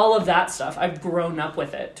so all of that stuff, I've grown up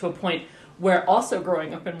with it to a point where also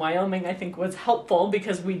growing up in Wyoming, I think was helpful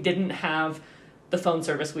because we didn't have the phone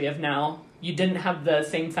service we have now. You didn't have the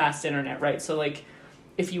same fast internet, right? So like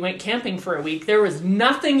if you went camping for a week, there was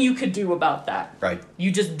nothing you could do about that. Right.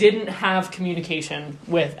 You just didn't have communication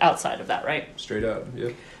with outside of that, right? Straight up, yeah.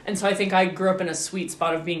 And so I think I grew up in a sweet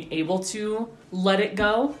spot of being able to let it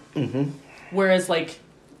go. Mm-hmm. Whereas like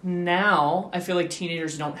now I feel like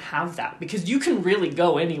teenagers don't have that because you can really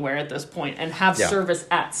go anywhere at this point and have service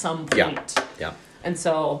at some point. Yeah. And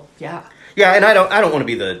so, yeah. Yeah, and I don't want to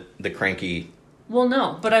be the cranky. Well,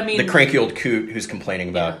 no, but I mean the cranky old coot who's complaining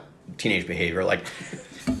about teenage behavior. Like,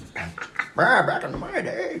 back in my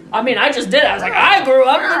day. I mean, I just did it. I was like, I grew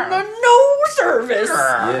up with no service.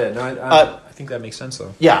 Yeah, no, I think that makes sense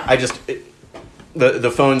though. Yeah,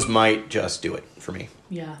 the phones might just do it for me.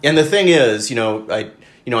 Yeah. And the thing is,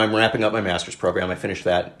 I'm wrapping up my master's program. I finished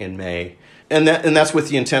that in May, and that's with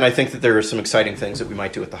the intent. I think that there are some exciting things that we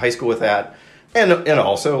might do at the high school with that, and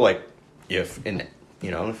also like if a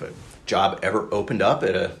job ever opened up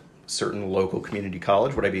at a certain local community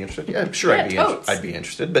college, would I be interested? Yeah, sure, I'd be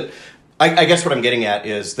interested. But I guess what I'm getting at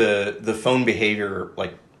is the phone behavior,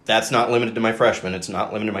 like, that's not limited to my freshmen, it's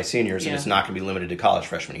not limited to my seniors, and it's not going to be limited to college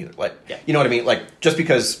freshmen either. Like, you know what I mean? Like, just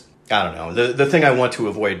because, I don't know, the thing I want to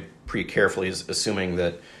avoid pretty carefully is assuming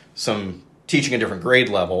that some teaching a different grade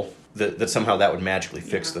level that somehow that would magically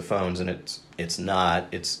fix the phones, and it's not.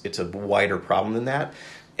 It's a wider problem than that,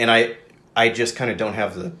 and I just kind of don't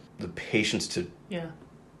have the patience to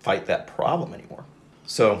fight that problem anymore.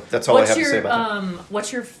 So that's all I have to say about that.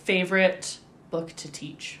 What's your favorite book to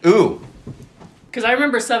teach? Ooh. Because I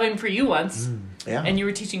remember subbing for you once, and you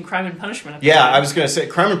were teaching Crime and Punishment. At the time. time. I was going to say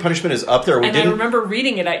Crime and Punishment is up there. I remember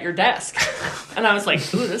reading it at your desk, and I was like,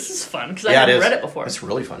 "Ooh, this is fun," because I hadn't read it before. It's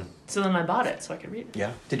really fun. So then I bought it so I could read it.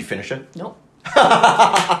 Yeah. Did you finish it? Nope. But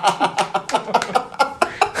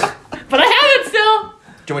I have it still.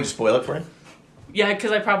 Do you want me to spoil it for you? Yeah,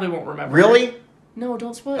 because I probably won't remember. Really? It. No,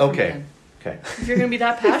 don't spoil it for me then. Okay. If you're going to be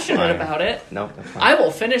that passionate about it. No, that's fine. I will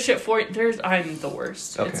finish it for you. I'm the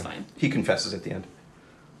worst. Okay. It's fine. He confesses at the end.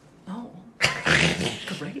 Oh.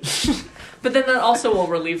 Great. But then that also will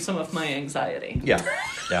relieve some of my anxiety.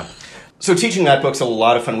 Yeah. So teaching that book's a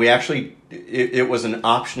lot of fun. We actually, it was an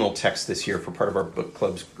optional text this year for part of our book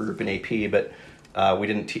club's group in AP, but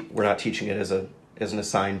we're not teaching it as an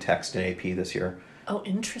assigned text in AP this year. Oh,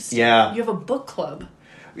 interesting. Yeah. You have a book club.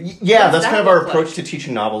 Yeah, that's kind of our approach to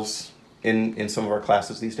teaching novels in some of our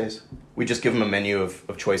classes these days. We just give them a menu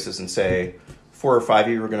of choices and say, 4 or 5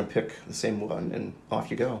 of you are going to pick the same one, and off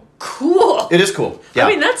you go. Cool. It is cool. Yeah. I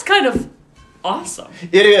mean, that's kind of awesome.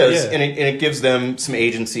 It is, and it gives them some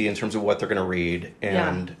agency in terms of what they're going to read,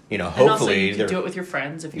 and hopefully and also you can do it with your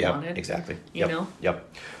friends if you wanted. Exactly. You know.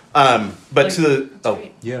 Yep. But to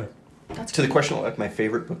the question of my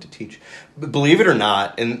favorite book to teach, believe it or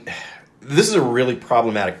not, and this is a really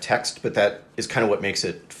problematic text, but that is kind of what makes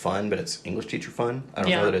it fun. But it's English teacher fun. I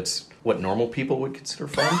don't know that it's what normal people would consider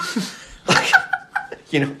fun.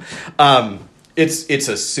 It's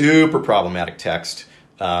a super problematic text.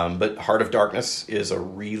 But Heart of Darkness is a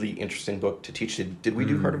really interesting book to teach. Did we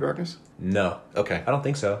do Heart of Darkness? No. Okay. I don't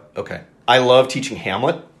think so. Okay. I love teaching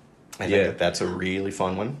Hamlet. I think that's a really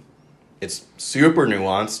fun one. It's super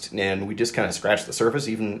nuanced, and we just kind of scratch the surface,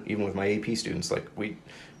 even with my AP students. Like,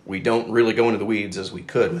 we don't really go into the weeds as we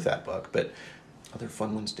could with that book, but other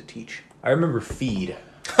fun ones to teach. I remember Feed.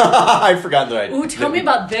 I've forgotten that. Ooh, tell me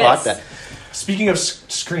about this. That. Speaking of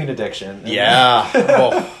screen addiction. Yeah.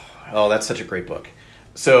 Oh, that's such a great book.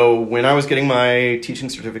 So when I was getting my teaching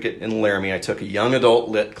certificate in Laramie, I took a young adult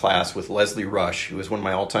lit class with Leslie Rush, who is one of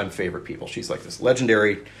my all-time favorite people. She's like this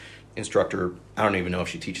legendary instructor. I don't even know if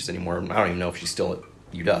she teaches anymore. I don't even know if she's still at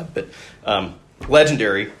UW, but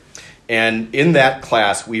legendary. And in that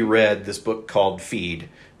class, we read this book called Feed,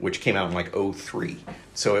 which came out in like 2003.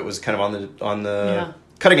 So it was kind of on the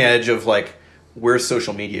cutting edge of like, where's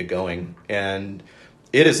social media going? And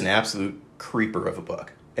it is an absolute creeper of a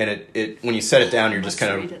book. And it when you set it down, you're just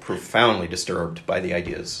kind of profoundly disturbed by the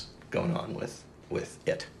ideas going on with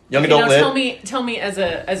it. Young adult lit. Tell me as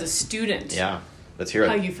a student. Yeah, let's hear it.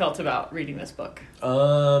 How you felt about reading this book.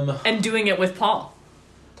 And doing it with Paul.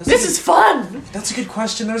 This is fun. That's a good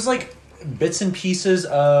question. There's like bits and pieces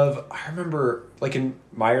of. I remember like in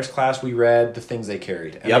Myers' class we read The Things They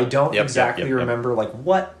Carried, and I don't exactly remember like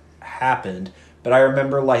what happened, but I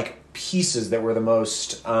remember like pieces that were the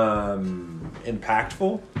most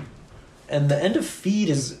impactful. And the end of Feed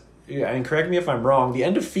is, and correct me if I'm wrong, the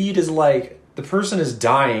end of Feed is like the person is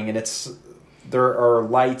dying and there are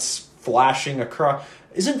lights flashing across.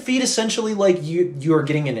 Isn't Feed essentially like you are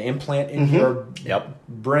getting an implant in your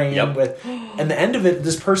brain with, and the end of it,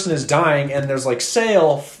 this person is dying and there's like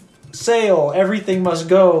sail, everything must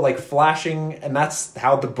go, like flashing, and that's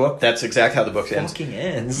exactly how the book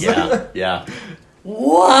ends. Yeah.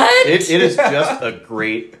 What? It is just a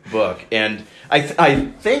great book, and I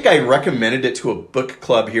think I recommended it to a book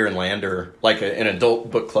club here in Lander, like an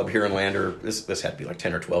adult book club here in Lander. This had to be like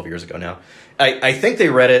 10 or 12 years ago now. I think they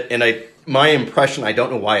read it, and my impression, I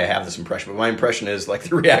don't know why I have this impression, but my impression is like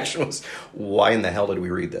the reaction was, why in the hell did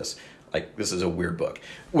we read this? Like, this is a weird book.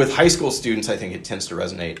 With high school students, I think it tends to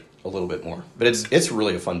resonate a little bit more, but it's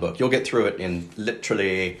really a fun book. You'll get through it in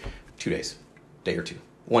literally 2 days, day or two,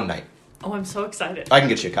 one night. Oh, I'm so excited. I can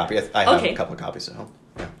get you a copy. I have a couple of copies at home.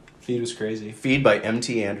 Yeah. Feed was crazy. Feed by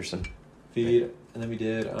M.T. Anderson. Feed, and then we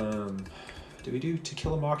did we do To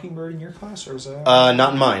Kill a Mockingbird in your class, or was that?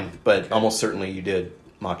 Not in mine, but almost certainly you did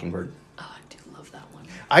Mockingbird. Oh, I do love that one.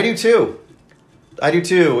 I do too,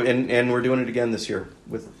 and we're doing it again this year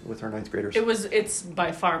with our ninth graders. It's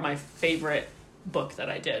by far my favorite book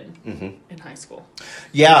that I did in high school.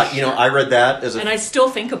 Yeah, I read that and I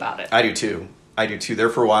still think about it. I do too. There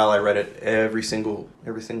for a while, I read it every single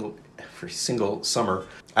summer.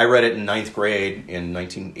 I read it in ninth grade in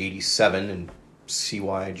 1987 in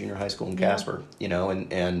CY Junior High School in Casper.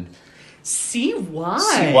 And CY.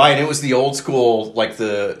 CY, and it was the old school, like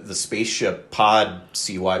the spaceship pod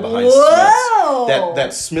CY behind Whoa! Smith's.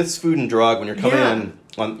 That Smith's Food and Drug, when you're coming Yeah. in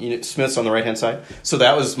on Smith's on the right hand side. So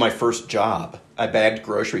that was my first job. I bagged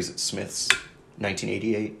groceries at Smith's,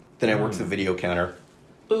 1988. Then I worked the video counter.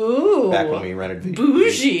 Ooh. Back when we rented video.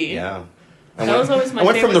 Bougie. Yeah. That was always my I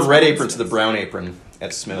went from the favorite red spot at apron to the Smith's. brown apron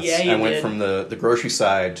at Smith's. Yeah, you I went did. from the grocery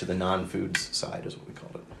side to the non-foods side, is what we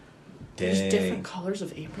called it. There's Dang. different colors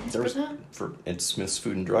of aprons There for was that? at Smith's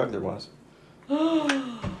Food and Drug, there was.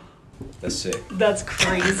 That's sick. That's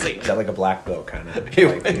crazy. Is that like a black belt kind of?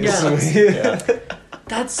 Yes. Yeah.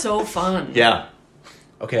 That's so fun. Yeah.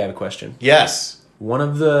 Okay, I have a question. Yes. One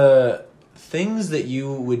of the things that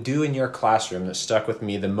you would do in your classroom that stuck with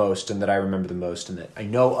me the most and that I remember the most and that I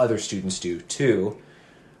know other students do too,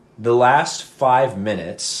 the last 5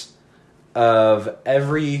 minutes of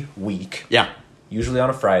every week, Yeah. usually on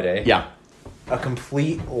a Friday, Yeah. a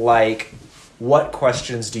complete, like, what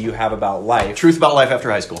questions do you have about life? Truth about life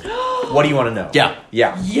after high school. What do you want to know? Yeah.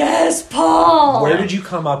 Yeah. Yes, Paul! Where did you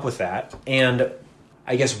come up with that? And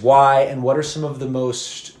I guess why, and what are some of the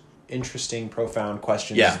most interesting, profound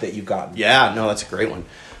questions Yeah. that you've gotten? Yeah, no, that's a great one.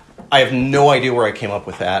 I have no idea where I came up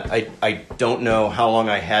with that. I don't know how long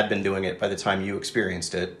I had been doing it by the time you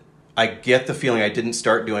experienced it. I get the feeling I didn't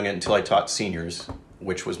start doing it until I taught seniors,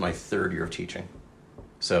 which was my third year of teaching.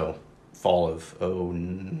 So, fall of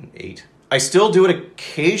 2008. I still do it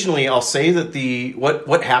occasionally. I'll say that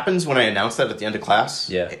what happens when I announce that at the end of class,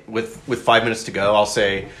 Yeah. with 5 minutes to go, I'll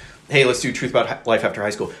say, hey, let's do Truth About Life After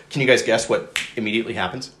High School. Can you guys guess what immediately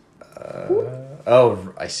happens?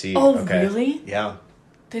 Oh, I see. Oh, Okay. really? Yeah.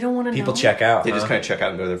 They don't want to know? People check out. They just kind of check out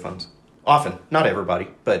and go to their phones. Often. Not everybody,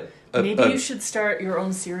 but... Maybe you should start your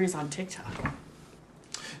own series on TikTok.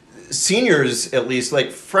 Seniors, at least,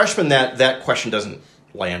 like freshmen, that question doesn't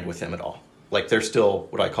land with them at all. Like, they're still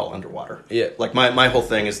what I call underwater. Yeah. Like, my whole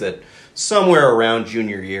thing is that somewhere around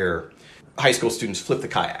junior year, high school students flip the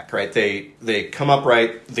kayak, right? They come up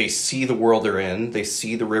right, they see the world they're in, they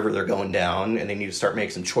see the river they're going down, and they need to start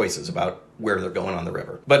making some choices about where they're going on the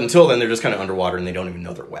river. But until then, they're just kind of underwater and they don't even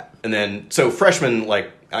know they're wet. And then, so freshmen,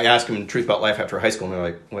 like, I ask them Truth About Life After High School, and they're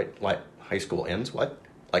like, wait, like, high school ends? What?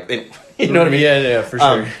 Like, they, you know what I mean? Yeah, for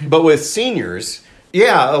sure. But with seniors,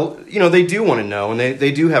 yeah, you know, they do want to know, and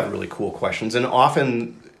they do have really cool questions, and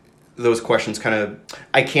often those questions kind of,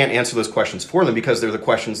 I can't answer those questions for them because they're the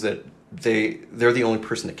questions that they're the only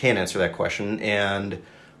person that can answer that question, and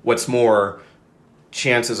what's more,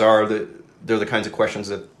 chances are that they're the kinds of questions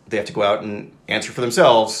that they have to go out and answer for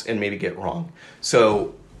themselves and maybe get wrong.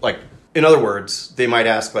 So, like, in other words, they might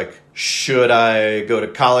ask, like, should I go to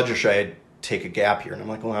college or should I take a gap year? And I'm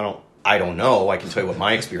like, well, I don't know. I can tell you what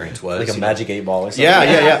my experience was. Like a magic 8 ball or something.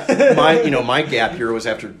 Yeah. My gap year was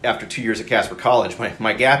after 2 years at Casper College.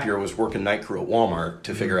 My gap year was working night crew at Walmart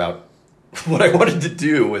to figure out what I wanted to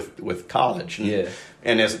do with college.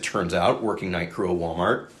 And as it turns out, working night crew at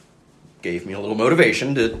Walmart gave me a little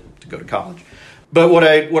motivation to go to college. But what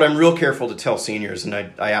I'm real careful to tell seniors, and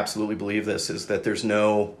I absolutely believe this, is that there's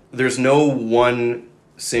no one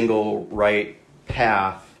single right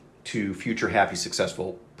path to future happy,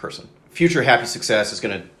 successful person. Future happy success is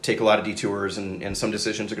going to take a lot of detours, and some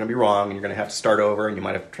decisions are going to be wrong, and you're going to have to start over, and you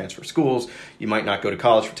might have to transfer schools. You might not go to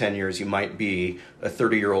college for 10 years. You might be a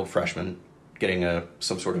 30-year-old freshman getting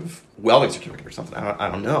some sort of welding certificate or something.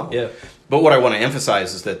 I don't know. Yeah. But what I want to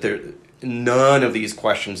emphasize is that none of these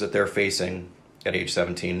questions that they're facing at age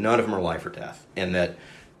 17, none of them are life or death. And that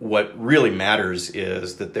what really matters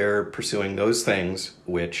is that they're pursuing those things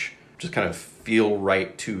which just kind of feel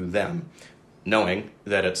right to them, knowing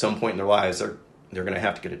that at some point in their lives they're going to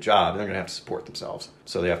have to get a job and they're going to have to support themselves.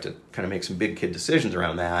 So they have to kind of make some big kid decisions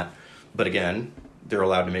around that. But again, they're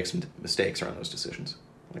allowed to make some mistakes around those decisions.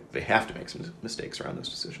 Like, they have to make some mistakes around those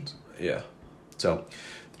decisions. Yeah. So,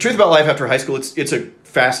 Truth About Life After High School, it's a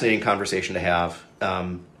fascinating conversation to have.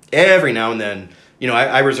 Every now and then, you know,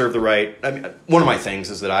 I reserve the right. I mean, one of my things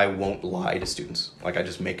is that I won't lie to students. Like, I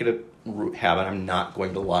just make it a habit. I'm not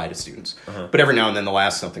going to lie to students. Uh-huh. But every now and then they'll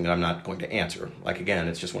ask something that I'm not going to answer. Like, again,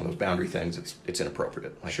 it's just one of those boundary things. It's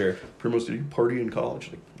inappropriate. Like, sure. Primrose, did you party in college?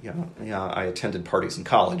 Like, yeah, I attended parties in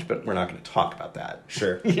college, but we're not going to talk about that.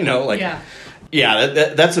 Sure. You know, like, yeah,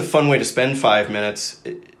 that's a fun way to spend 5 minutes.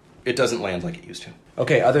 It doesn't land like it used to.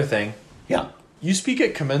 Okay, other thing. Yeah. You speak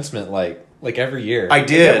at commencement like every year. I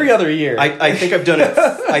did. Like every other year. I think I've done it.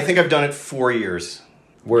 I think I've done it 4 years.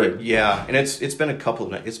 Word. Yeah, and it's been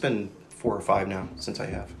it's been 4 or 5 now since I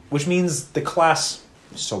have. Which means the class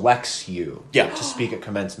selects you Yeah. to speak at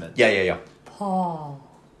commencement. Paul.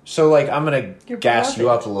 So, like, I'm going to You're gas you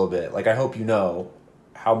beloved. up a little bit. Like, I hope you know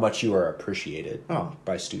how much you are appreciated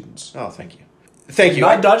by students. Oh, thank you. Thank you.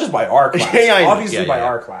 Not just by our class. Obviously by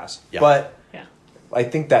our class. Yeah. But I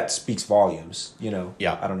think that speaks volumes, you know.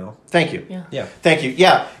 Yeah. I don't know. Thank you. Yeah. Thank you.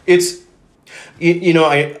 Yeah. It's,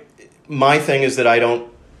 my thing is that I don't,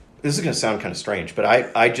 this is going to sound kind of strange, but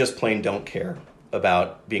I just plain don't care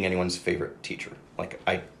about being anyone's favorite teacher. Like,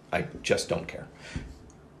 I just don't care.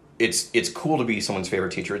 It's cool to be someone's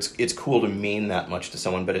favorite teacher. It's cool to mean that much to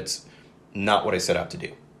someone, but it's not what I set out to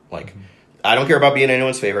do. Like, I don't care about being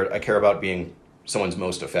anyone's favorite. I care about being someone's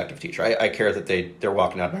most effective teacher. I care that they're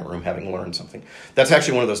walking out of my room having learned something. That's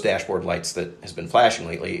actually one of those dashboard lights that has been flashing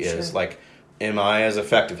lately is like, am I as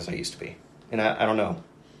effective as I used to be? And I don't know.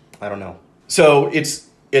 I don't know. So it's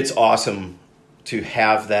awesome to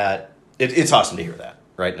have that. It's awesome to hear that,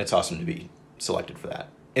 right? And it's awesome to be selected for that.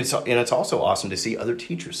 It's also awesome to see other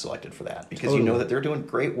teachers selected for that because you know that they're doing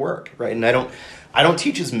great work, right? And I don't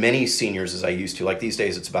teach as many seniors as I used to. Like these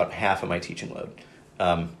days, it's about half of my teaching load.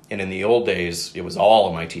 And in the old days, it was all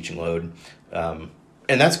of my teaching load. And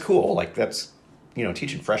that's cool. Like that's,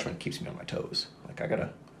 teaching freshmen keeps me on my toes. Like I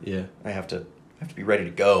have to be ready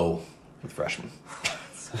to go with freshmen.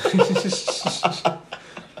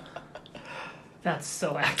 That's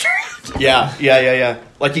so accurate. Yeah.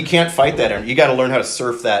 Like you can't fight that energy. You got to learn how to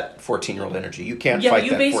surf that 14-year-old energy. You can't fight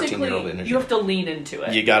that 14-year-old energy. You have to lean into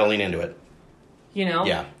it. You got to lean into it.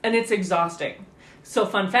 Yeah. And it's exhausting. So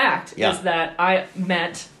fun fact is that I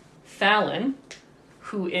met Fallon,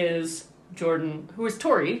 who is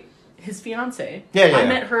Tori, his fiance. I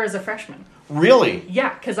met her as a freshman. Really?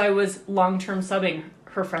 Yeah, because I was long-term subbing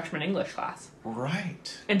her freshman English class.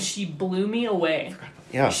 Right. And she blew me away.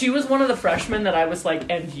 Yeah. She was one of the freshmen that I was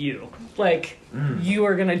like, and you. Like, you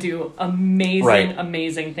are going to do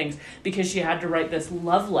amazing things. Because she had to write this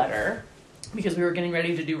love letter because we were getting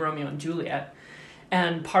ready to do Romeo and Juliet.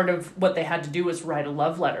 And part of what they had to do was write a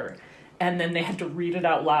love letter. And then they had to read it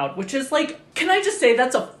out loud, which is like, can I just say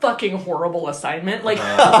that's a fucking horrible assignment? Like,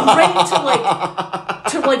 great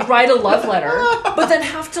to write a love letter, but then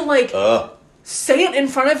have to say it in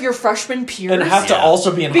front of your freshman peers. And have to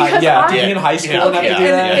also be in high school and have to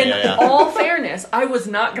do that. In all fairness, I was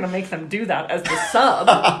not going to make them do that as the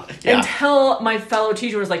sub until my fellow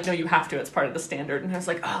teacher was like, no, you have to. It's part of the standard. And I was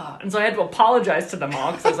like, And so I had to apologize to them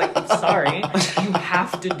all because I was like, I'm sorry. You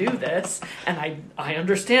have to do this. And I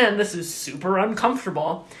understand this is super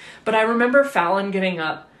uncomfortable. But I remember Fallon getting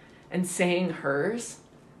up and saying hers,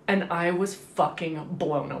 and I was fucking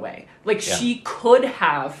blown away. Like, she could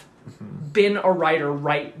have been a writer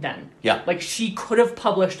right then. Yeah. Like, she could have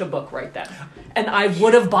published a book right then. And I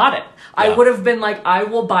would have bought it. I would have been like, I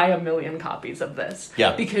will buy 1 million copies of this.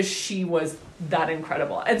 Yeah. Because she was that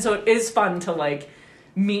incredible. And so it is fun to,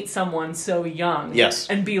 meet someone so young. Yes.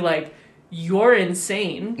 And be like, you're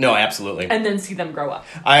insane. No, absolutely. And then see them grow up.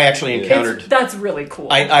 I actually encountered... That's really cool.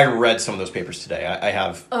 I read some of those papers today. I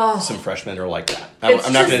have some freshmen that are like that.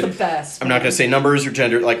 I'm not the best. I'm not going to say numbers or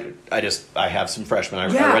gender. Like, I have some freshmen.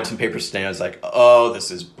 I read some papers today and I was like, oh,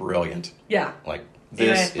 this is brilliant. Yeah. Like,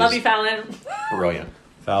 this anyway, love you, Fallon. Brilliant.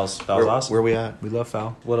 Fal's awesome. Where are we at? We love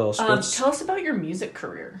Fal. What else? Tell us about your music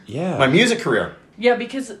career. Yeah. My music career. Yeah,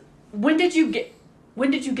 because when did you get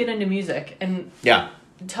into music? And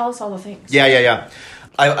tell us all the things. Yeah.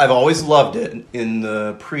 I've always loved it. In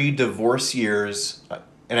the pre-divorce years,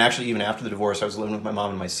 and actually even after the divorce, I was living with my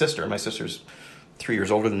mom and my sister. My sister's 3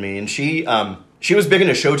 years older than me, and she was big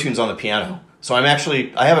into show tunes on the piano. So I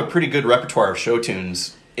have a pretty good repertoire of show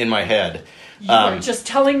tunes in my head. You are just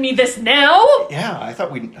telling me this now? Yeah, I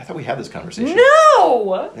thought we had this conversation.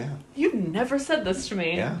 No! Yeah. You've never said this to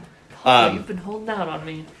me. Yeah. You've been holding out on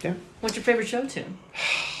me. Yeah. What's your favorite show tune?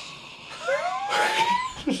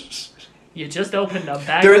 You just opened a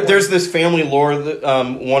bag. There's this family lore that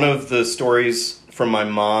one of the stories from my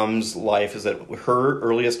mom's life is that her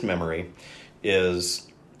earliest memory is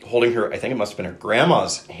holding her, I think it must have been her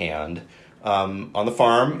grandma's hand, on the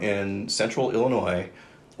farm in central Illinois,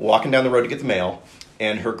 walking down the road to get the mail,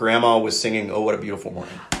 and her grandma was singing "Oh, What a Beautiful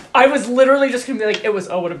Morning." I was literally just going to be like, it was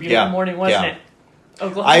 "Oh, What a Beautiful Morning," wasn't it?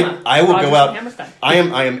 Oklahoma. I will go out. Hammerstein. I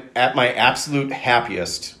am at my absolute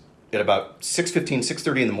happiest at about 6:15,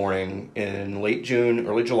 6:30 in the morning in late June,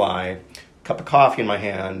 early July, cup of coffee in my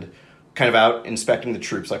hand, kind of out inspecting the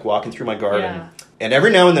troops, like walking through my garden. Yeah. And every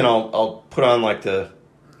now and then I'll put on like the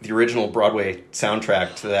original Broadway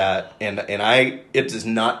soundtrack to that, and it does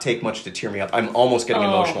not take much to tear me up. I'm almost getting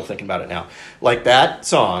emotional thinking about it now. Like that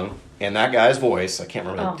song and that guy's voice, I can't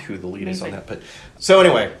remember who the lead is on that, but so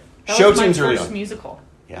anyway, show tunes early on. That was my first musical.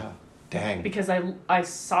 Yeah, dang. Because I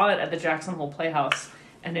saw it at the Jackson Hole Playhouse,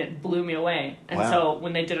 and it blew me away. And so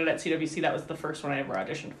when they did it at CWC, that was the first one I ever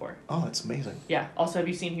auditioned for. Oh, that's amazing. Yeah. Also, have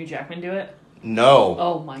you seen Hugh Jackman do it? No.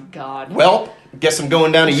 Oh my God. Well, guess I'm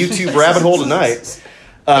going down a YouTube rabbit hole tonight.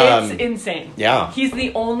 It's insane. Yeah. He's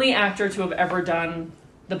the only actor to have ever done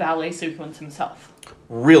the ballet sequence himself.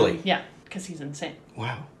 Really? Yeah, because he's insane.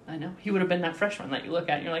 Wow. I know. He would have been that fresh one that you look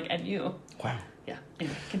at and you're like, and you. Wow. Yeah.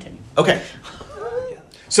 Anyway, continue. Okay.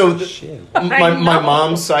 So my know.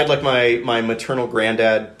 mom's side, like my maternal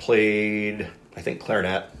granddad played, I think,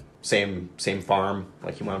 clarinet. Same farm.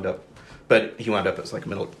 Like he wound up as like a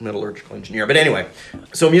metallurgical engineer. But anyway,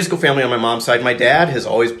 so a musical family on my mom's side. My dad has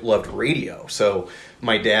always loved radio. So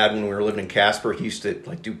my dad, when we were living in Casper, he used to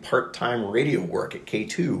like do part-time radio work at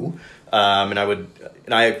K2.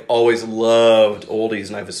 And I've always loved oldies,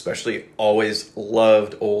 and I've especially always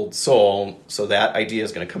loved old soul. So that idea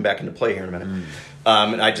is going to come back into play here in a minute.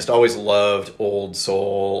 And I just always loved old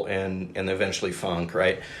soul and eventually funk,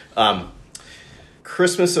 right?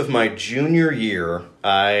 Christmas of my junior year,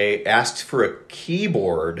 I asked for a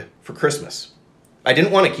keyboard for Christmas. I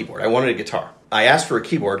didn't want a keyboard. I wanted a guitar. I asked for a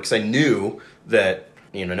keyboard because I knew that,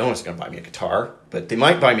 no one's going to buy me a guitar, but they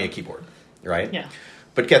might buy me a keyboard, right? Yeah.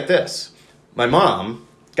 But get this. My mom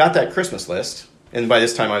got that Christmas list, and by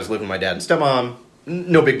this time I was living with my dad and stepmom.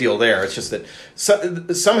 No big deal there. It's just that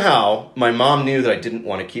somehow my mom knew that I didn't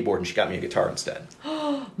want a keyboard, and she got me a guitar instead.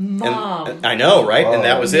 Mom. And I know, right? Whoa. And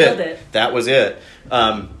that was it. That was it.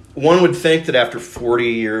 One would think that after 40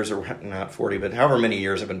 years, or not 40, but however many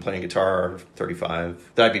years I've been playing guitar,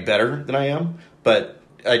 35, that I'd be better than I am. But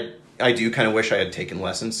I do kind of wish I had taken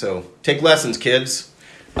lessons. So take lessons, kids.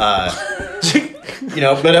 But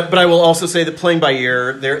I will also say that playing by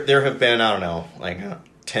ear, there have been, I don't know, like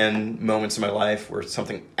 10 moments in my life where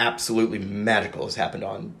something absolutely magical has happened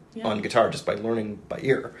on guitar just by learning by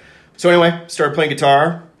ear. So anyway, started playing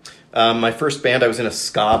guitar. My first band, I was in a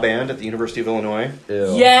ska band at the University of Illinois.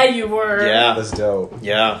 Ew. Yeah, you were. Yeah. That's dope.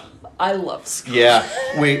 Yeah. I love ska. Yeah.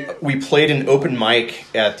 We played an open mic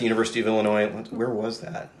at the University of Illinois. Where was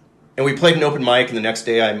that? And we played an open mic, and the next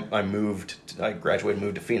day I graduated and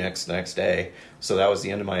moved to Phoenix the next day. So that was the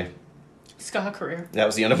end of my ska career. That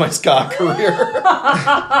was the end of my ska career.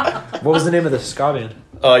 What was the name of the ska band?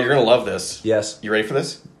 You're going to love this. Yes. You ready for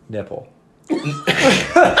this? Nipple. Joe's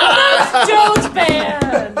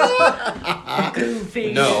band.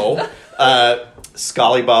 Goofy. No.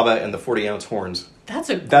 Scully Baba and the 40-ounce horns. That's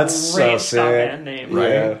a That's great so ska sick. band name. Right?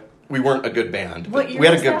 Yeah. We weren't a good band. What but year we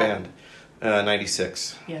had a was good that? band.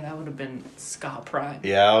 96. Yeah, that would have been ska prime.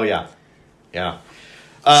 Yeah, oh yeah. Yeah.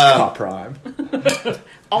 Ska Prime.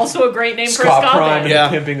 Also a great name for a Ska ska Prime band. and Yeah.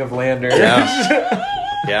 the Pimping of Lander. Yeah.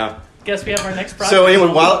 Yeah. Guess we have our next project. So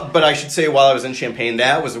anyway, but I should say while I was in Champaign,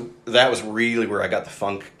 that was really where I got the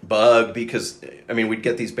funk bug, because we'd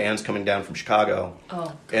get these bands coming down from Chicago,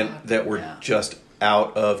 and that were just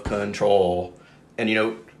out of control.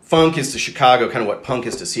 And funk is to Chicago kind of what punk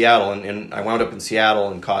is to Seattle, and I wound up in Seattle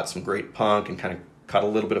and caught some great punk and kind of caught a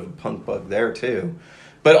little bit of a punk bug there too.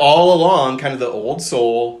 But all along, kind of the old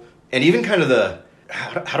soul, and even kind of the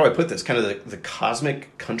how do I put this? Kind of the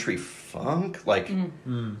cosmic country funk, like.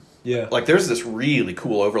 Yeah. Like, there's this really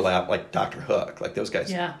cool overlap, like Dr. Hook. Like, those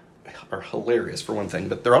guys are hilarious, for one thing,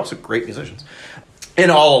 but they're also great musicians.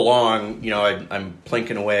 And all along, I'm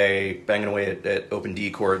plinking away, banging away at open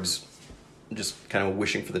D chords, just kind of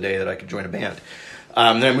wishing for the day that I could join a band.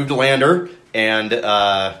 Then I moved to Lander, and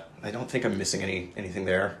I don't think I'm missing anything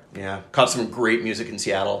there. Yeah. Caught some great music in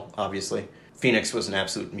Seattle, obviously. Phoenix was an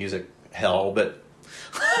absolute music hell, but...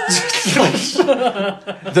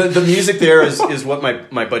 the music there is what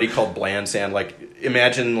my buddy called bland sand. Like,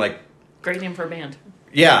 imagine like great name for a band.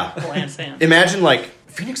 Yeah. Bland sand. Imagine like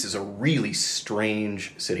Phoenix is a really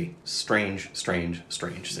strange city. Strange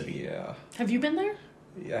city. Yeah. Have you been there?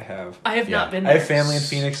 Yeah, I have. I have not been I there. have family in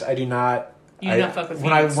Phoenix. I do not. You do not fuck with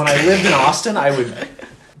when Phoenix. When I lived in Austin, I would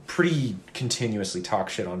pretty continuously talk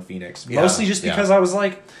shit on Phoenix. Mostly just because I was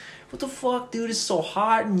like, what the fuck, dude? It's so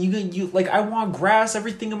hot, and you like, I want grass.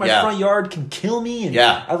 Everything in my front yard can kill me, and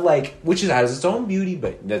I like, which has its own beauty,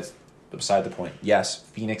 but that's beside the point. Yes,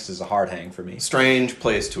 Phoenix is a hard hang for me. Strange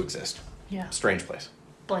place to exist. Yeah. Strange place.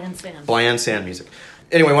 Bland sand. Bland sand music.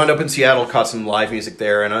 Anyway, wound up in Seattle, caught some live music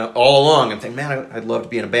there, and all along I'm thinking, man, I'd love to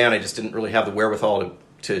be in a band. I just didn't really have the wherewithal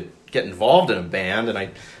to get involved in a band, and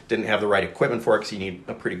I didn't have the right equipment for it, because you need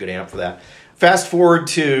a pretty good amp for that. Fast forward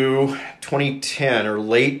to 2010 or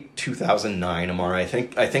late 2009, Amara. I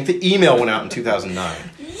think the email went out in 2009.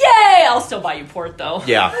 Yay! I'll still buy you port though.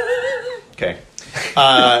 Yeah. Okay.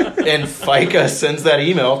 And FICA sends that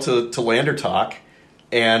email to Lander Talk,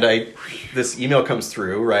 and this email comes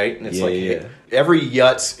through, right? And it's every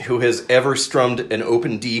yutz who has ever strummed an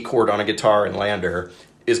open D chord on a guitar in Lander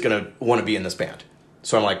is going to want to be in this band.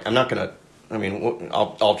 So I'm like, I'm not going to, I mean,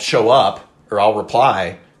 I'll show up or I'll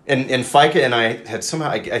reply. And FICA and I had somehow,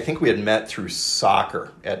 I think we had met through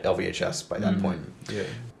soccer at LVHS by that point. Yeah.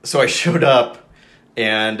 So I showed up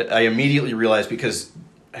and I immediately realized, because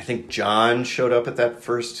I think John showed up at that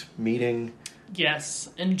first meeting. Yes,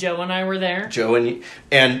 and Joe and I were there. Joe and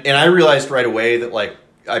I realized right away that like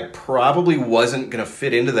I probably wasn't going to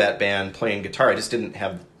fit into that band playing guitar. I just didn't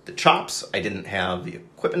have the chops. I didn't have the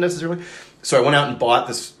equipment necessarily. So I went out and bought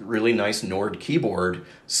this really nice Nord keyboard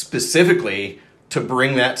specifically to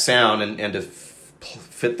bring that sound and to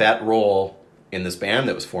fit that role in this band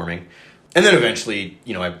that was forming. And then eventually,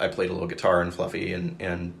 you know, I played a little guitar and Fluffy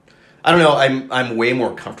and I don't know, I'm way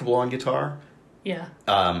more comfortable on guitar. Yeah.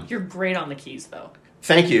 You're great on the keys, though.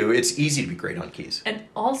 Thank you. It's easy to be great on keys. And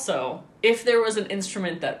also, if there was an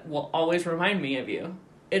instrument that will always remind me of you,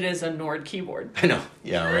 it is a Nord keyboard. I know.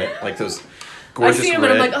 Yeah, right? Like those gorgeous I see him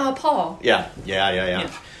red... and I'm like, oh, Paul. Yeah.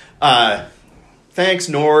 Thanks,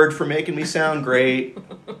 Nord, for making me sound great.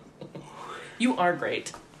 You are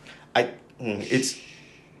great. It's...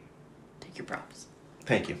 Take your props.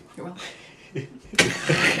 Thank you. You're welcome.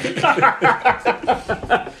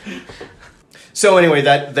 So anyway,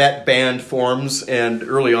 that band forms, and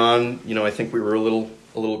early on, you know, I think we were a little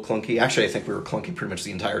clunky. Actually, I think we were clunky pretty much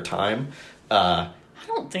the entire time. I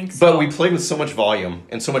don't think so. But we played with so much volume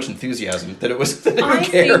and so much enthusiasm that it was. That I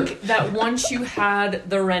think that once you had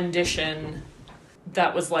the rendition,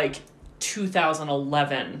 that was like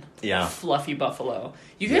 2011. Yeah. Fluffy Buffalo.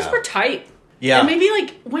 You guys were tight. Yeah. And maybe,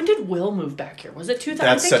 like, when did Will move back here? Was it 2000?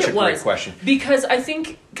 That's I think such it a was. great question.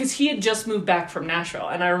 Because he had just moved back from Nashville.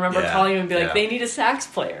 And I remember calling him and be like, they need a sax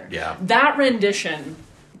player. Yeah. That rendition,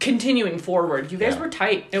 continuing forward, you guys were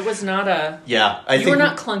tight. It was not a... Yeah. You were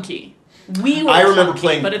not clunky. We were I remember clunky,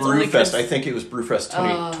 playing but it's only Brewfest. I think it was Brewfest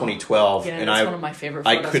 2012. Yeah, and that's one of my favorite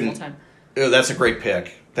photos of all time. Oh, that's a great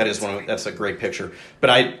pick. That's a great picture.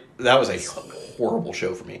 But that was a horrible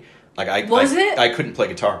show for me. Like I couldn't play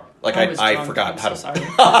guitar. Like I forgot how to. Sorry.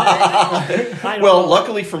 Well,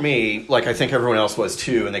 luckily for me, like I think everyone else was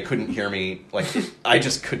too, and they couldn't hear me. Like I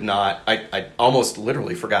just could not. I almost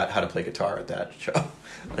literally forgot how to play guitar at that show.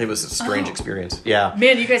 It was a strange experience. Yeah.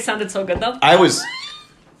 Man, you guys sounded so good though. I was.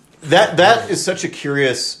 That is such a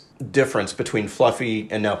curious difference between Fluffy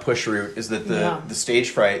and now Push Root, is that the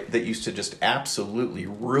stage fright that used to just absolutely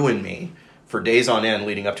ruin me for days on end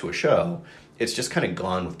leading up to a show, it's just kind of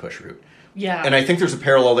gone with Push Root. Yeah. And I think there's a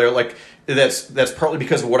parallel there. Like that's partly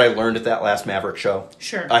because of what I learned at that last Maverick show.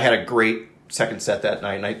 Sure. I had a great second set that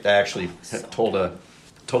night, and I actually told a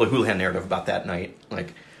Houlihan narrative about that night.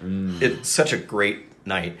 Like it's such a great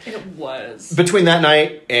night. It was. Between that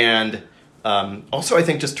night and also I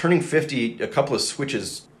think just turning 50, a couple of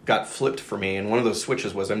switches got flipped for me, and one of those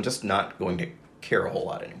switches was I'm just not going to care a whole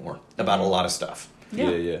lot anymore about a lot of stuff.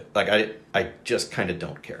 Yeah. Like I just kind of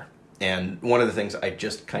don't care. And one of the things I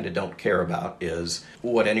just kind of don't care about is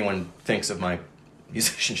what anyone thinks of my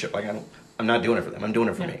musicianship. Like I'm not doing it for them. I'm doing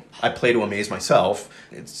it for me. I play to amaze myself.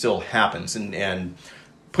 It still happens, and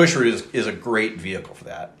Push Root is a great vehicle for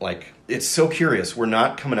that. Like it's so curious. We're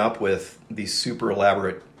not coming up with these super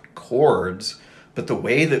elaborate chords, but the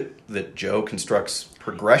way that Joe constructs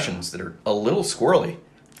progressions that are a little squirrely.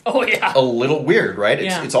 Oh yeah. A little weird, right?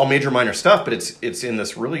 Yeah. It's all major minor stuff, but it's in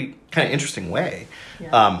this really kind of interesting way.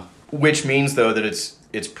 Yeah. Which means though that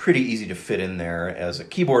it's pretty easy to fit in there as a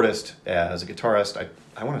keyboardist, as a guitarist.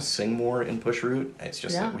 I want to sing more in Push Root. It's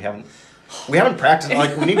just that we haven't practiced.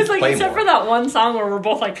 Like we need to play more. Except for that one song where we're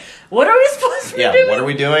both like, what are we supposed to be doing? What are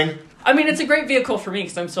we doing? I mean, it's a great vehicle for me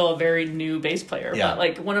because I'm still a very new bass player. Yeah. But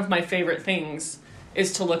like one of my favorite things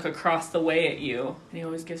is to look across the way at you, and he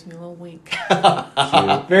always gives me a little wink.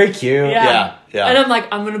 Cute. Very cute. Yeah. And I'm like,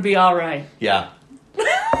 I'm gonna be all right. Yeah.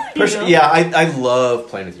 You know? Yeah, I love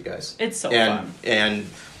playing with you guys. It's so fun. And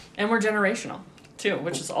we're generational too,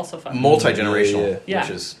 which is also fun. multi-generational, Yeah.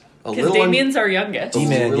 which is a Because little Damien's our youngest.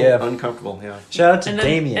 D-Man, uncomfortable. Yeah. Shout out to And then,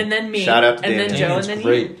 Damien. and then me. Shout out to and Damien. then Joe, Damien's and then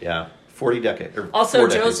great. you. Yeah. 40 decades. Also,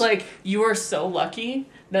 Joe's like, you are so lucky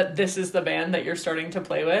that this is the band that you're starting to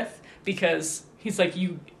play with, because he's like,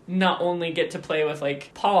 you not only get to play with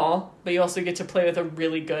like Paul, but you also get to play with a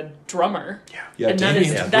really good drummer. Yeah, And that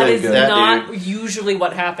Damien's is really good. not usually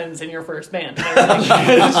what happens in your first band.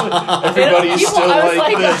 Everybody's People- still I was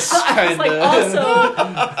like this, I was like, kind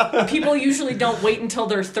also, people usually don't wait until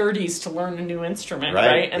their 30s to learn a new instrument, Right.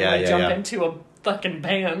 right? And Yeah, like yeah, jump yeah. into a fucking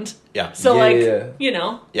band. Yeah. So Yeah. you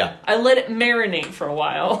know, Yeah. I let it marinate for a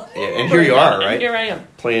while. Yeah, and here you are, right? And here I am.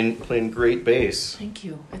 Playing great bass. Thank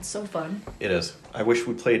you. It's so fun. It is. I wish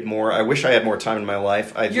we played more. I wish I had more time in my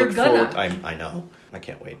life. You're look gonna. forward. I know. I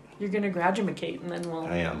can't wait. You're gonna graduate, and then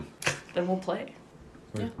I am. we'll play.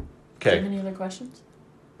 Yeah. Do you Okay. have any other questions?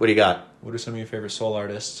 What do you got? What are some of your favorite soul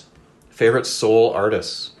artists? Favorite soul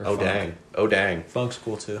artists? Or Oh funk. dang. Oh dang. Funk's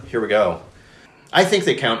cool too. Here we go. I think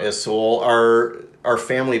they count as soul. Our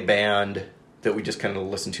family band that we just kind of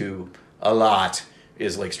listen to a lot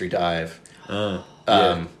is Lake Street Dive. Yeah.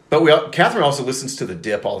 But Catherine also listens to the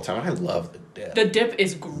Dip all the time. I love the Dip. The Dip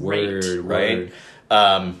is great. Right?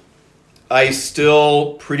 I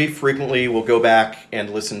still pretty frequently will go back and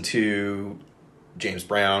listen to James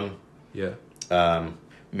Brown. Yeah.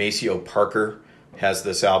 Maceo Parker has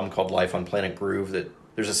this album called Life on Planet Groove. That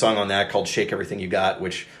there's a song on that called Shake Everything You Got,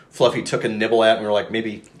 which Fluffy took a nibble at, and we were like,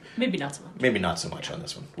 maybe not so much. Maybe not so much on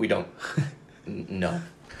this one. We don't. No.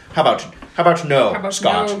 How about no? How about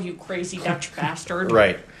Scotch? no, you crazy Dutch bastard?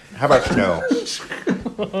 Right. How about no?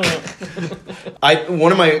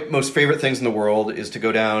 One of my most favorite things in the world is to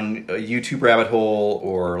go down a YouTube rabbit hole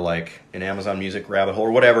or like an Amazon Music rabbit hole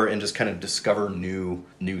or whatever, and just kind of discover new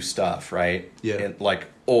stuff. Right. Yeah. And like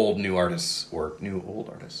old new artists or new old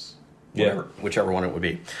artists. Whatever, whichever one it would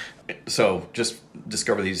be. So just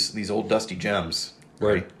discover these old dusty gems.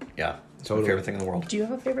 Right. Yeah. It's my favorite thing in the world. Do you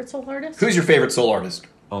have a favorite soul artist? Who's your favorite soul artist?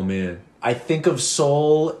 Oh man, I think of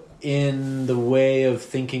soul in the way of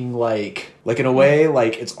thinking like in a way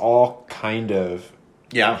like it's all kind of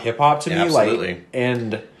hip hop to me. Absolutely. Like,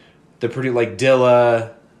 and the pretty like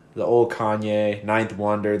Dilla, the old Kanye, Ninth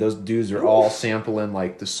Wonder. Those dudes are all sampling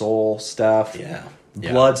like the soul stuff. Yeah.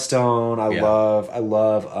 Bloodstone. I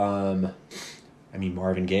love. I mean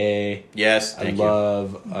Marvin Gaye. Yes. I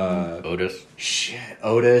love Otis.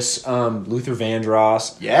 Otis. Luther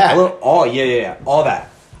Vandross. Yeah. I love all that.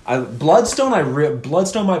 Bloodstone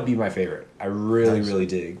might be my favorite. I really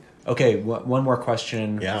dig. Okay, one more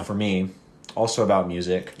question for me, also about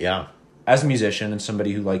music. Yeah. As a musician and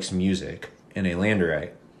somebody who likes music in a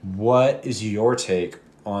Landerite, what is your take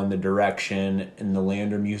on the direction in the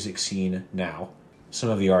Lander music scene now? Some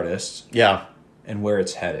of the artists. Yeah. And where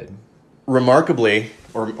it's headed. Remarkably,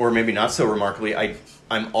 or maybe not so remarkably,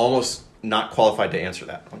 I'm almost not qualified to answer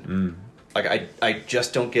that one. Like I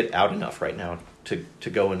just don't get out enough right now to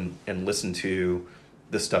go and listen to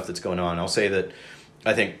the stuff that's going on. I'll say that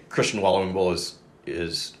I think Christian Wallowing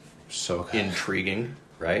is so intriguing,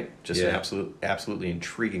 right? Just an absolutely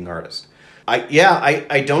intriguing artist.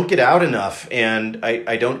 I don't get out enough, and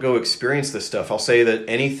I don't go experience this stuff. I'll say that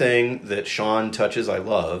anything that Sean touches, I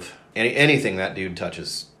love. Anything that dude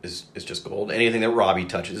touches is just gold. Anything that Robbie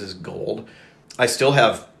touches is gold. I still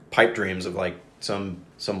have pipe dreams of like some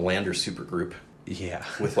Lander supergroup. Yeah.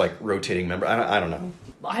 With like rotating member. I don't know.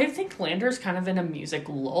 I think Lander's kind of in a music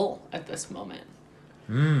lull at this moment.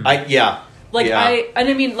 I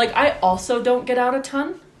also don't get out a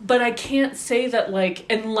ton, but I can't say that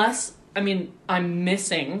unless I'm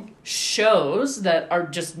missing shows that are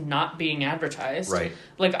just not being advertised. Right.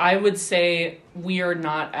 I would say we are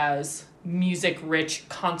not as music rich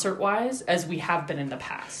concert wise as we have been in the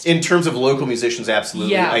past. In terms of local musicians,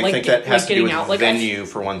 absolutely. Yeah, I think that has to do with out, venue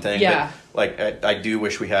for one thing. Yeah. But, I do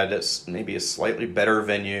wish we had maybe a slightly better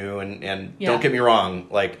venue, and don't get me wrong,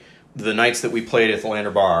 the nights that we played at the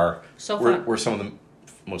Lander Bar were some of the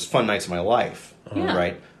most fun nights of my life. Yeah.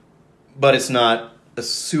 Right. But it's not a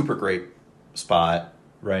super great spot.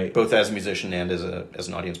 Right. Both as a musician and as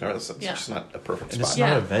an audience member. It's just not a perfect spot. It's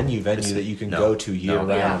not a venue that you can go to year round.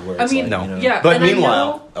 Yeah. Where it's But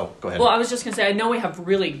meanwhile... go ahead. Well, I was just going to say, I know we have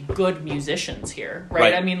really good musicians here,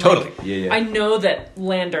 right? Totally. I know that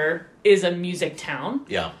Lander is a music town.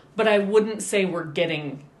 Yeah. But I wouldn't say we're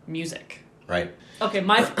getting music. Right. Okay,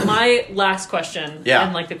 my last question,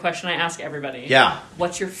 and the question I ask everybody. Yeah.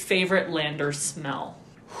 What's your favorite Lander smell?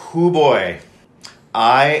 Hoo boy.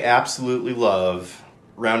 I absolutely love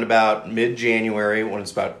round about mid-January when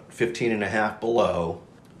it's about 15 and a half below,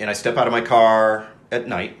 and I step out of my car at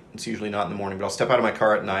night. It's usually not in the morning, but I'll step out of my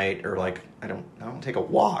car at night, or I don't take a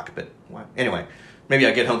walk, but anyway, maybe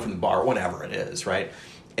I get home from the bar, whatever it is, right?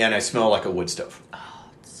 And I smell like a wood stove.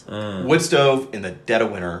 Wood stove in the dead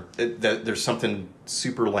of winter. There's something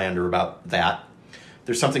super Lander about that.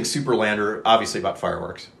 There's something super Lander, obviously, about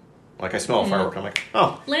fireworks. I smell a firework, I'm like,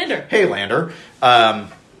 oh. Lander. Hey, Lander.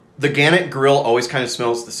 The Gannett Grill always kind of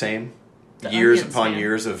smells the same. Years upon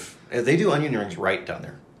years of... They do onion rings right down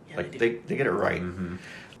there. Yeah, they get it right. Mm-hmm.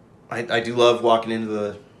 I do love walking into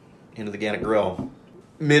the Gannett Grill.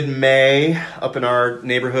 Mid-May, up in our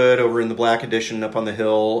neighborhood, over in the Black Edition, up on the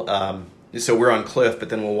hill, So we're on Cliff, but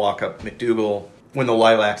then we'll walk up McDougal when the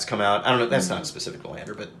lilacs come out. I don't know. That's not specific to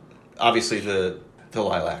Lander, but obviously the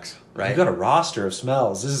lilacs, right? You've got a roster of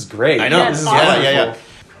smells. This is great. I know. Yeah, This is awesome. yeah.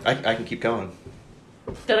 I can keep going.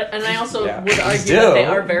 And I also Yeah. would argue Do. that they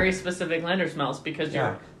are very specific Lander smells because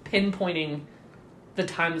Yeah. you're pinpointing the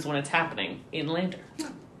times when it's happening in Lander.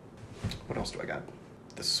 What else do I got?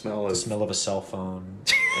 The smell The of smell of a cell phone.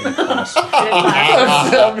 in a class.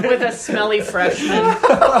 With a smelly freshman.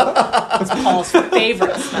 It's Paul's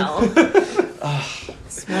favorite smell.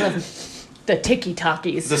 Smell of the Tiki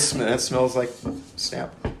Takis. that smells like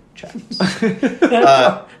Snapchat.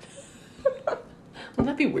 Wouldn't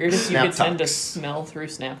that be weird if you Snap could send a talks. smell through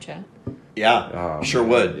Snapchat? Yeah, Oh, sure man.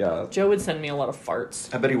 would. Yeah. Joe would send me a lot of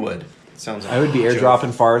farts. I bet he would. Sounds. I would be Joe.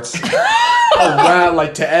 airdropping farts. Around,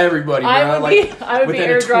 like, to everybody, bro. I would like, be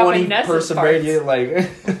within a airdropping Ness's 20-person farts. radius,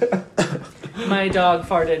 like... My dog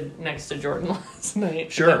farted next to Jordan last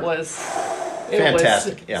night. Sure. It was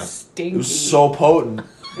Fantastic, yeah. Stinky. It was so potent.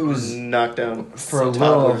 It was knocked down For a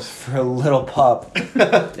toddlers. little pup.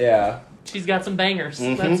 Yeah. She's got some bangers,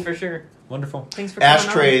 Mm-hmm. that's for sure. Wonderful. Thanks for coming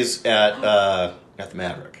Ashtrays at the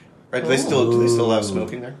Maverick. Right? Do they still allow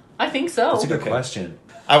smoking there? on. I think so. That's a good Okay. question.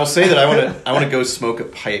 I will say that I want to go smoke a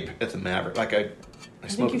pipe at the Maverick. Like I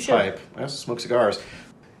smoke you a should. pipe. I also smoke cigars.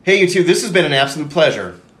 Hey, you two! This has been an absolute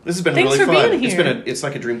pleasure. This has been Thanks really for fun. being here. It's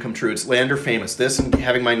like a dream come true. It's Lander famous. This and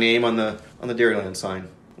having my name on the Dairyland sign,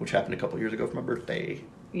 which happened a couple years ago for my birthday.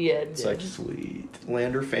 Yeah, It's like sweet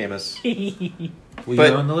Lander famous. Well, But-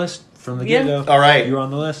 you're on the list from the Yeah. get-go. All right. You're on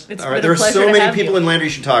the list. It's All been right, a there are pleasure so to many have people you. in Lander you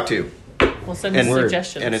should talk to, We'll send and you Word.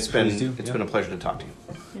 suggestions. and it's Please do, been yeah. a pleasure to talk to you.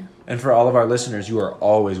 And for all of our listeners, you are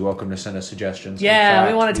always welcome to send us suggestions. In yeah, we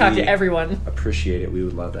fact, want to talk we to everyone. Appreciate it. We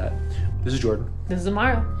would love that. This is Jordan. This is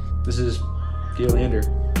Amara. This is Gail Leander.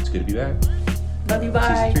 It's good to be back. Love you,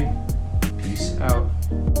 bye. Season 3. Peace out.